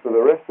problems for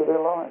the rest of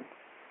their lives.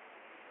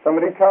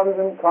 Somebody comes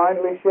and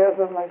kindly shares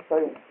with them, and they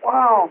say,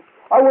 wow,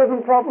 I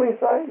wasn't properly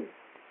saved.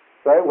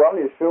 Say, well,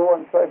 you sure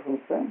weren't saved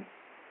from sin.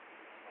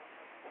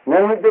 And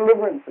then the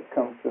deliverance that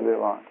comes to their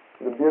lives.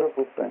 It's a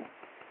beautiful thing.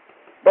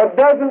 But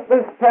doesn't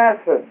this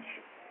passage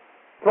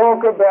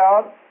talk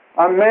about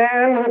a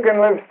man who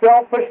can live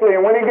selfishly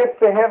and when he gets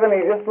to heaven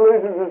he just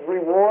loses his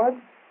reward?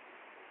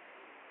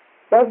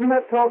 Doesn't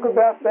that talk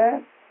about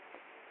that?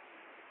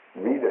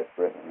 Read it,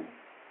 brethren.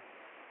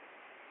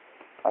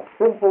 A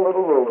simple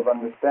little rule of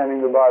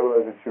understanding the Bible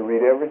is that you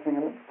read everything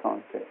in its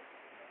context.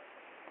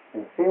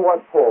 And see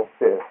what Paul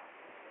says.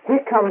 He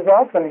comes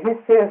up and he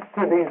says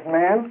to these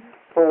men,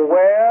 for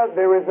where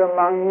there is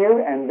among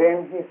you, and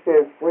then he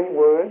says three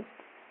words,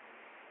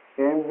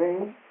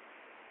 envy,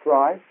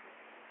 strife,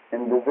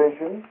 and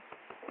division.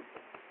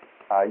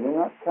 Are you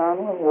not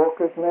carnal and walk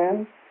as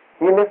men?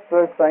 He lists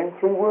those same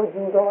three words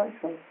in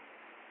Galatians.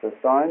 The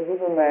signs of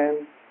a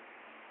man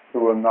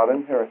who will not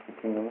inherit the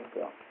kingdom of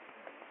God.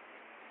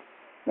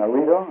 Now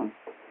read on.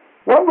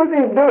 What was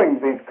he doing,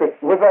 these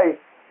Christians? Were they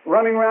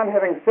running around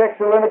having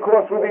sexual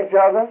intercourse with each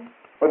other?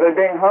 Were they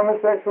being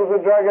homosexuals or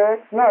drug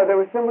addicts? No, they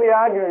were simply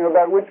arguing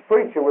about which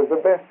preacher was the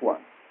best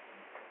one.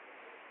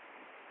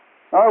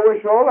 I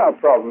wish all our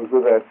problems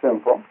were that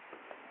simple.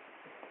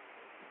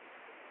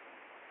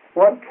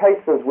 What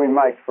cases we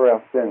make for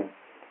our sins.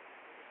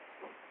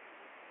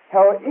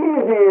 How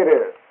easy it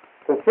is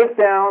to sit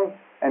down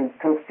and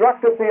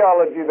construct a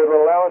theology that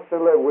will allow us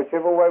to live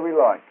whichever way we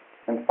like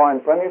and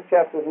find plenty of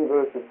chapters and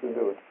verses to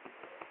do it.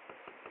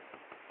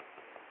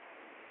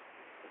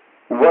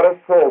 And what does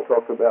Paul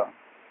talk about?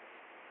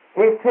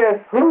 He says,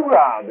 who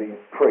are these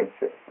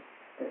preachers?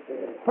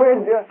 We're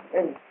just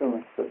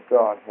instruments that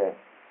God has.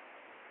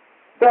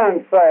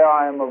 Don't say,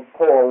 I am of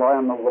Paul, I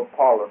am of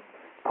Apollos.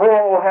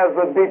 Paul has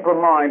the deeper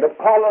mind.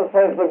 Apollos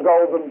has the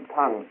golden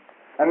tongue.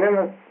 And then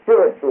the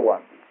spiritual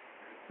one.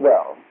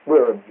 Well,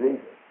 we're of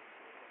Jesus.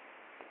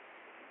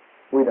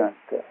 We don't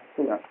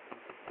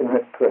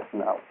admit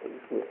personalities.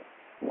 We're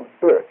more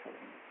spiritual.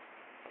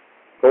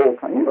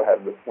 You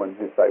have the ones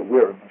who say,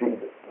 we're of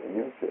Jesus.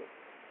 You too.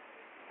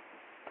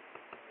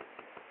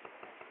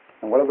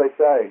 And what do they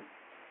say?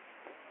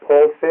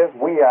 Paul says,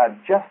 we are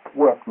just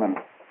workmen.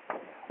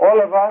 All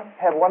of us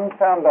have one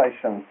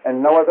foundation,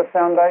 and no other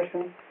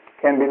foundation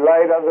can be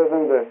laid other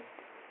than this.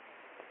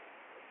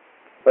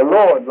 The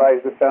Lord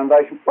lays the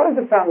foundation. What is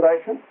the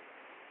foundation?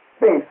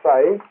 Being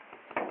saved.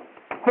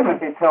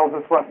 Timothy tells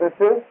us what this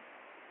is.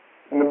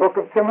 In the book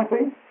of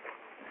Timothy,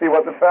 see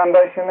what the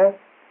foundation is.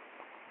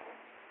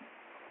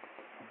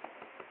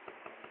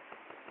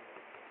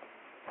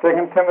 2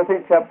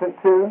 Timothy chapter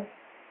 2,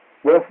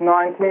 verse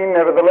 19,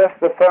 nevertheless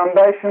the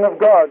foundation of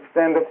God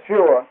standeth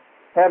sure,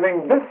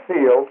 having this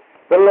seal,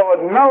 the Lord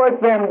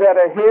knoweth them that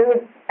are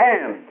his,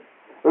 and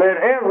let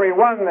every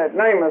one that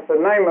nameth the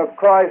name of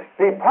Christ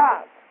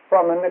depart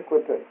from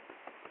iniquity.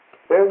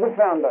 There's the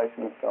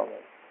foundation of salvation.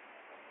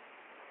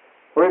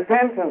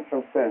 Repentance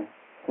from sin.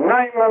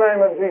 Name the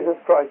name of Jesus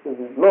Christ as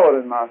his Lord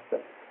and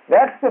Master.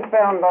 That's the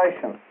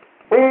foundation.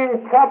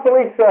 Being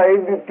properly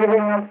saved is giving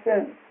up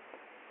sin.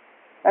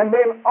 And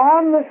then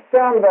on this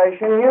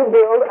foundation you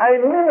build a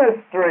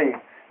ministry.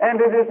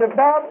 And it is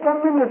about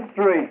the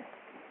ministry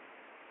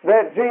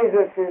that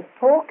Jesus is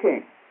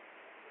talking.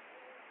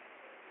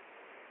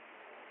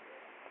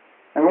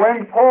 And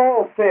when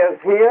Paul says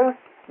here,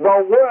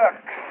 the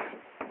works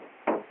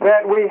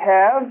that we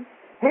have,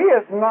 he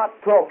is not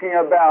talking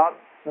about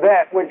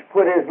that which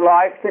put his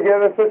life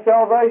together for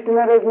salvation.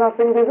 That has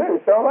nothing to do.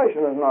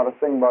 Salvation is not a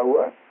thing by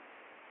works.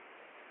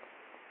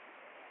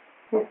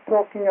 He's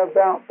talking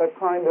about the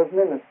kind of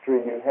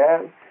ministry you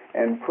have,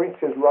 and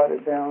preachers write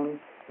it down.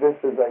 This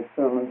is a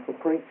sermon for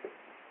preachers.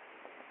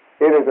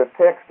 It is a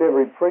text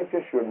every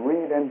preacher should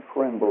read and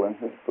tremble in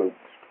his boots.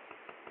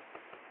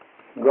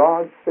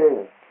 God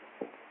says,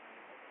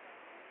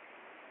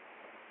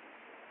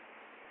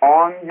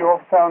 on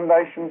your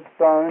foundation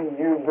stone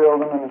you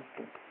build a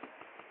ministry.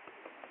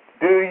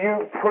 Do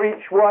you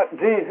preach what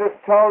Jesus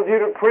told you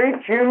to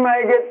preach? You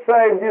may get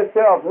saved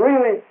yourself,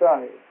 really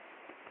saved.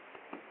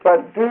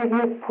 But do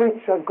you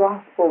preach a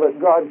gospel that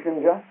God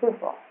can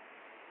justify?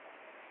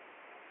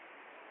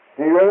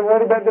 Do you ever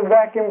heard about the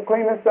vacuum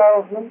cleaner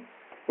salesman?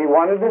 He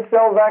wanted to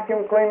sell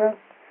vacuum cleaners.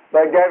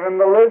 They gave him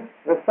the list,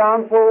 the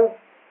sample,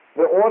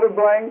 the order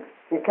blanks.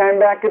 He came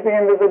back at the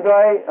end of the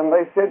day and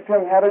they said to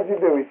him, how did you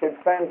do? He said,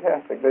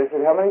 fantastic. They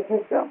said, how many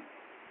did you sell?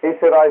 He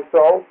said, I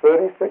sold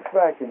 36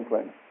 vacuum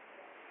cleaners.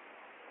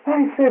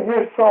 They said,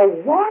 you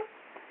sold what?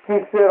 He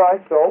said, I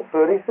sold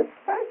 36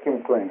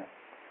 vacuum cleaners.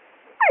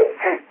 I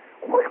said,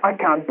 well, I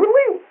can't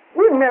believe it.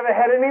 We've never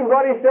had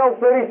anybody sell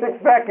 36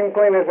 vacuum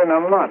cleaners in a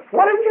month.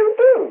 What did you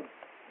do?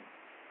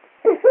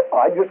 He said,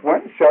 I just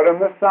went and showed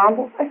him the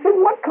sample. I said,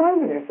 what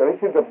kind did you sell? He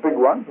said, the big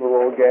ones with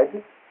all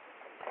gadgets.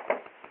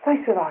 They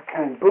said, I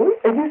can't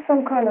believe it. Are you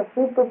some kind of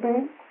super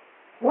being?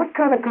 What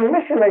kind of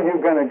commission are you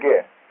going to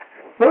get?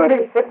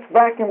 36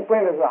 vacuum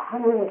cleaners,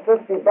 $150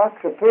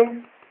 a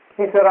piece.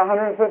 He said,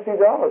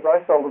 $150.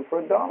 I sold them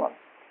for $1.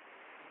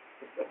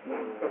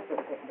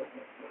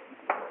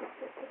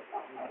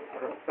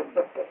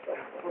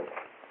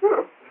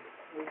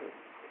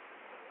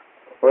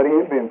 What have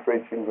you been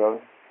preaching, brother?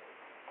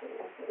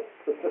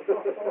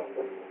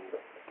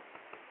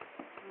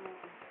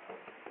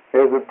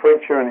 Here's a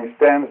preacher and he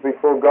stands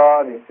before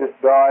God. He's just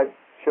died,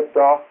 shipped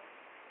off.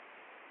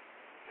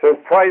 Says,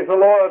 praise the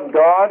Lord,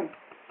 God.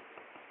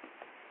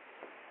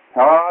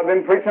 Oh, I've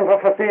been preaching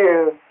for 50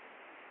 years.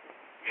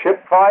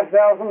 Shipped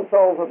 5,000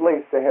 souls at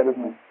least ahead of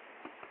me.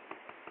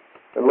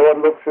 The Lord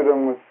looks at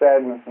him with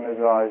sadness in his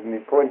eyes and he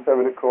points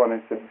over the corner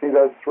and said, see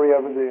those 3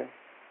 over there?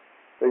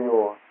 They're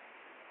yours.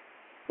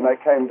 And they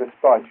came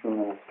despite your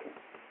ministry.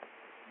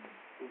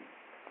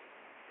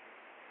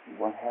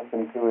 What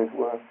happened to his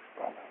works,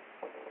 brother?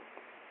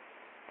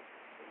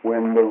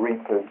 When the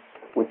reapers,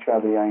 which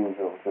are the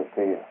angels,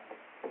 appear,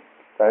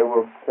 they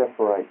will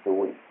separate the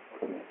wheat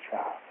from the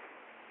chaff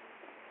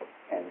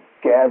and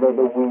gather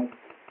the wheat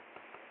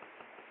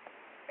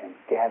and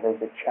gather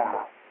the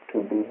chaff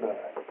to be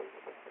burned.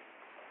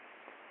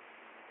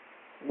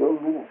 Your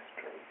ministry.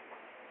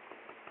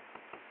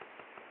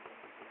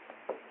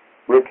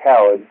 Rick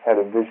Howard had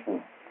a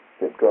vision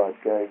that God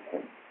gave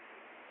him.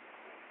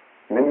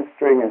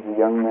 Ministering as a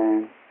young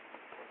man,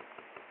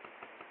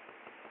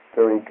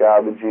 very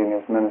garbagey in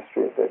his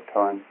ministry at that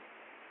time.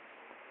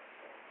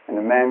 And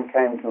a man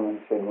came to him and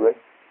said, Rick,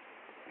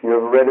 have you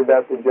ever read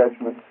about the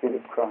judgment seat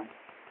of Christ?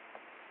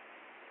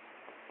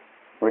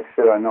 Rick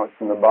said, I know it's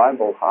in the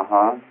Bible,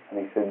 haha. And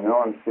he said,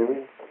 no, I'm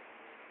serious.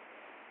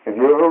 Have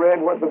you ever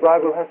read what the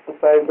Bible has to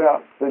say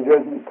about the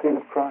judgment seat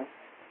of Christ?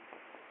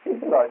 He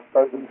said, I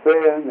suppose it's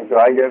there. And the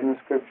guy gave him the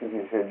scriptures.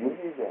 He said, you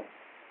read that.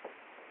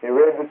 He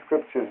read the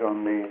scriptures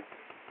on these.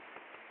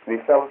 And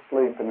he fell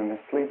asleep, and in his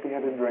sleep he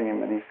had a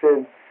dream. And he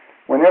said,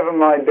 whenever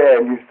my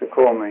dad used to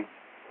call me,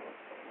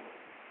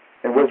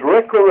 it was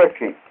Rick or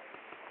Ricky,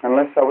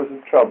 unless I was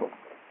in trouble.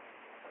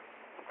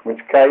 In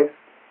which case,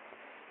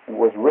 it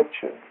was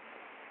Richard.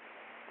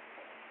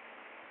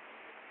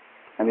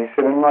 And he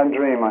said, in my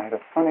dream, I had a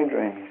funny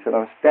dream. He said, I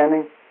was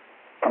standing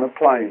on a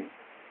plane.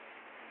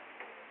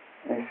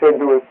 And he said,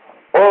 there were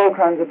all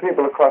kinds of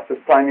people across this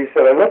plane. He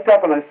said, I looked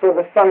up and I saw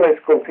the Sunday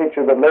school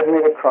teacher that led me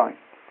to Christ.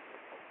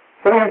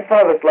 Sitting in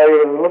front of this lady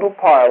was a little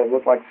pile that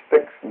looked like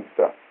sticks and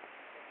stuff.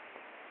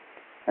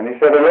 And he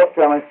said, I looked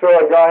and I saw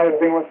a guy who had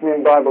been with me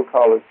in Bible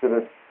college that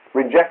had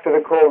rejected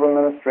the call of the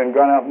ministry and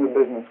gone out in the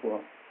business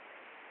world.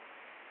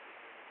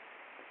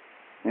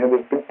 He had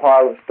this big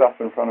pile of stuff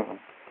in front of him.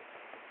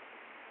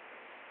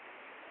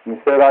 And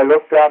he said, I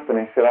looked up and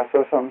he said, I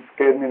saw something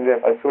scared me to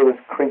death. I saw this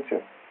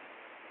creature,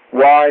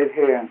 wide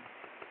hair,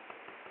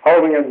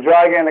 holding a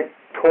gigantic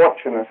torch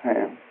in his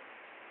hand.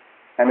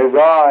 And his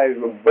eyes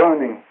were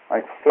burning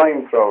like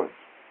flamethrowers.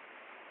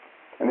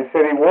 And he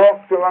said he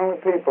walked among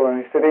the people and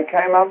he said he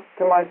came up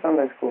to my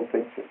Sunday school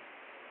teacher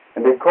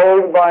and he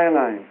called by a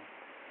name.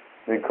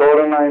 He called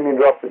a name, he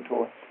dropped the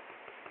torch.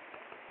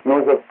 And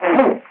there was a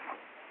poof.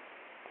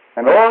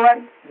 And all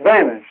that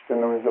vanished and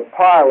there was a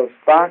pile of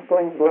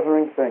sparkling,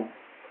 glittering things.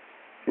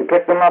 He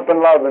picked them up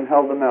in love and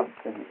held them out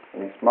to him.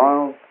 And he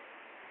smiled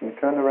and he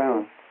turned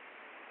around.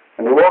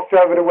 And he walked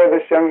over to where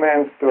this young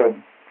man stood.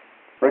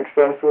 Rick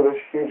saw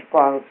this huge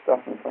pile of stuff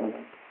in front of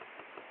him.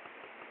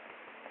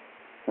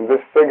 And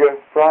this figure,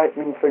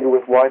 frightening figure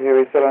with white hair,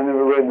 he said, I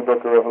never read the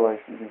book of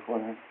Revelation before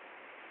now.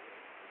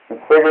 The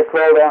figure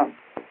called out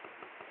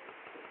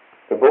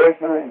the boy's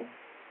name.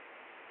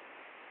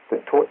 The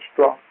torch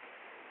dropped.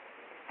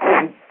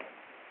 And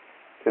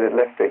it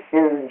left a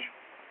huge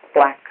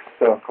black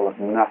circle of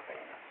nothingness.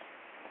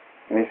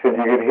 And he said,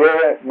 you could hear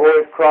that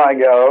boy's cry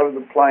go over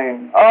the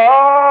plane.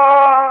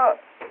 Ah!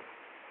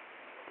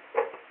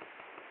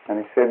 And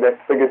he said that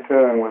figure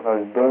turned with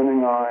those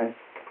burning eyes.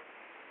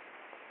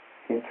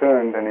 He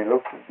turned and he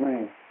looked at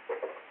me.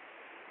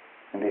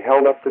 And he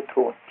held up the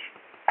torch.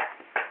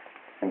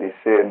 And he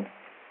said,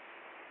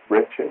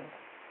 Richard.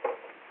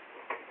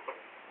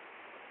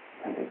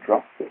 And he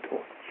dropped the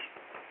torch.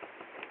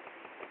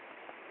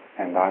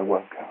 And I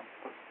woke up.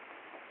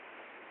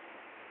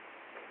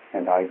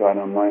 And I got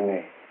on my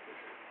knees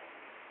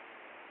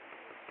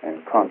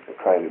and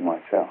consecrated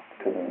myself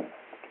to the ministry.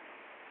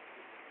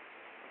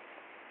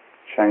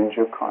 change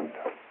your conduct,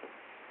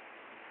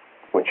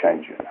 or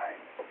change your name.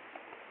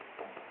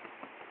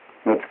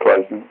 Let's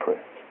close in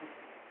prayer.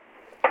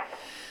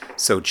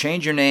 So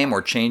change your name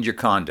or change your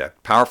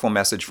conduct. Powerful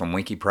message from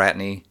Winky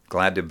Pratney.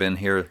 Glad to have been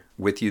here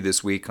with you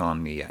this week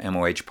on the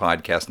MOH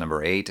podcast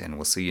number 8, and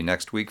we'll see you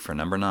next week for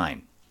number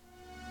 9.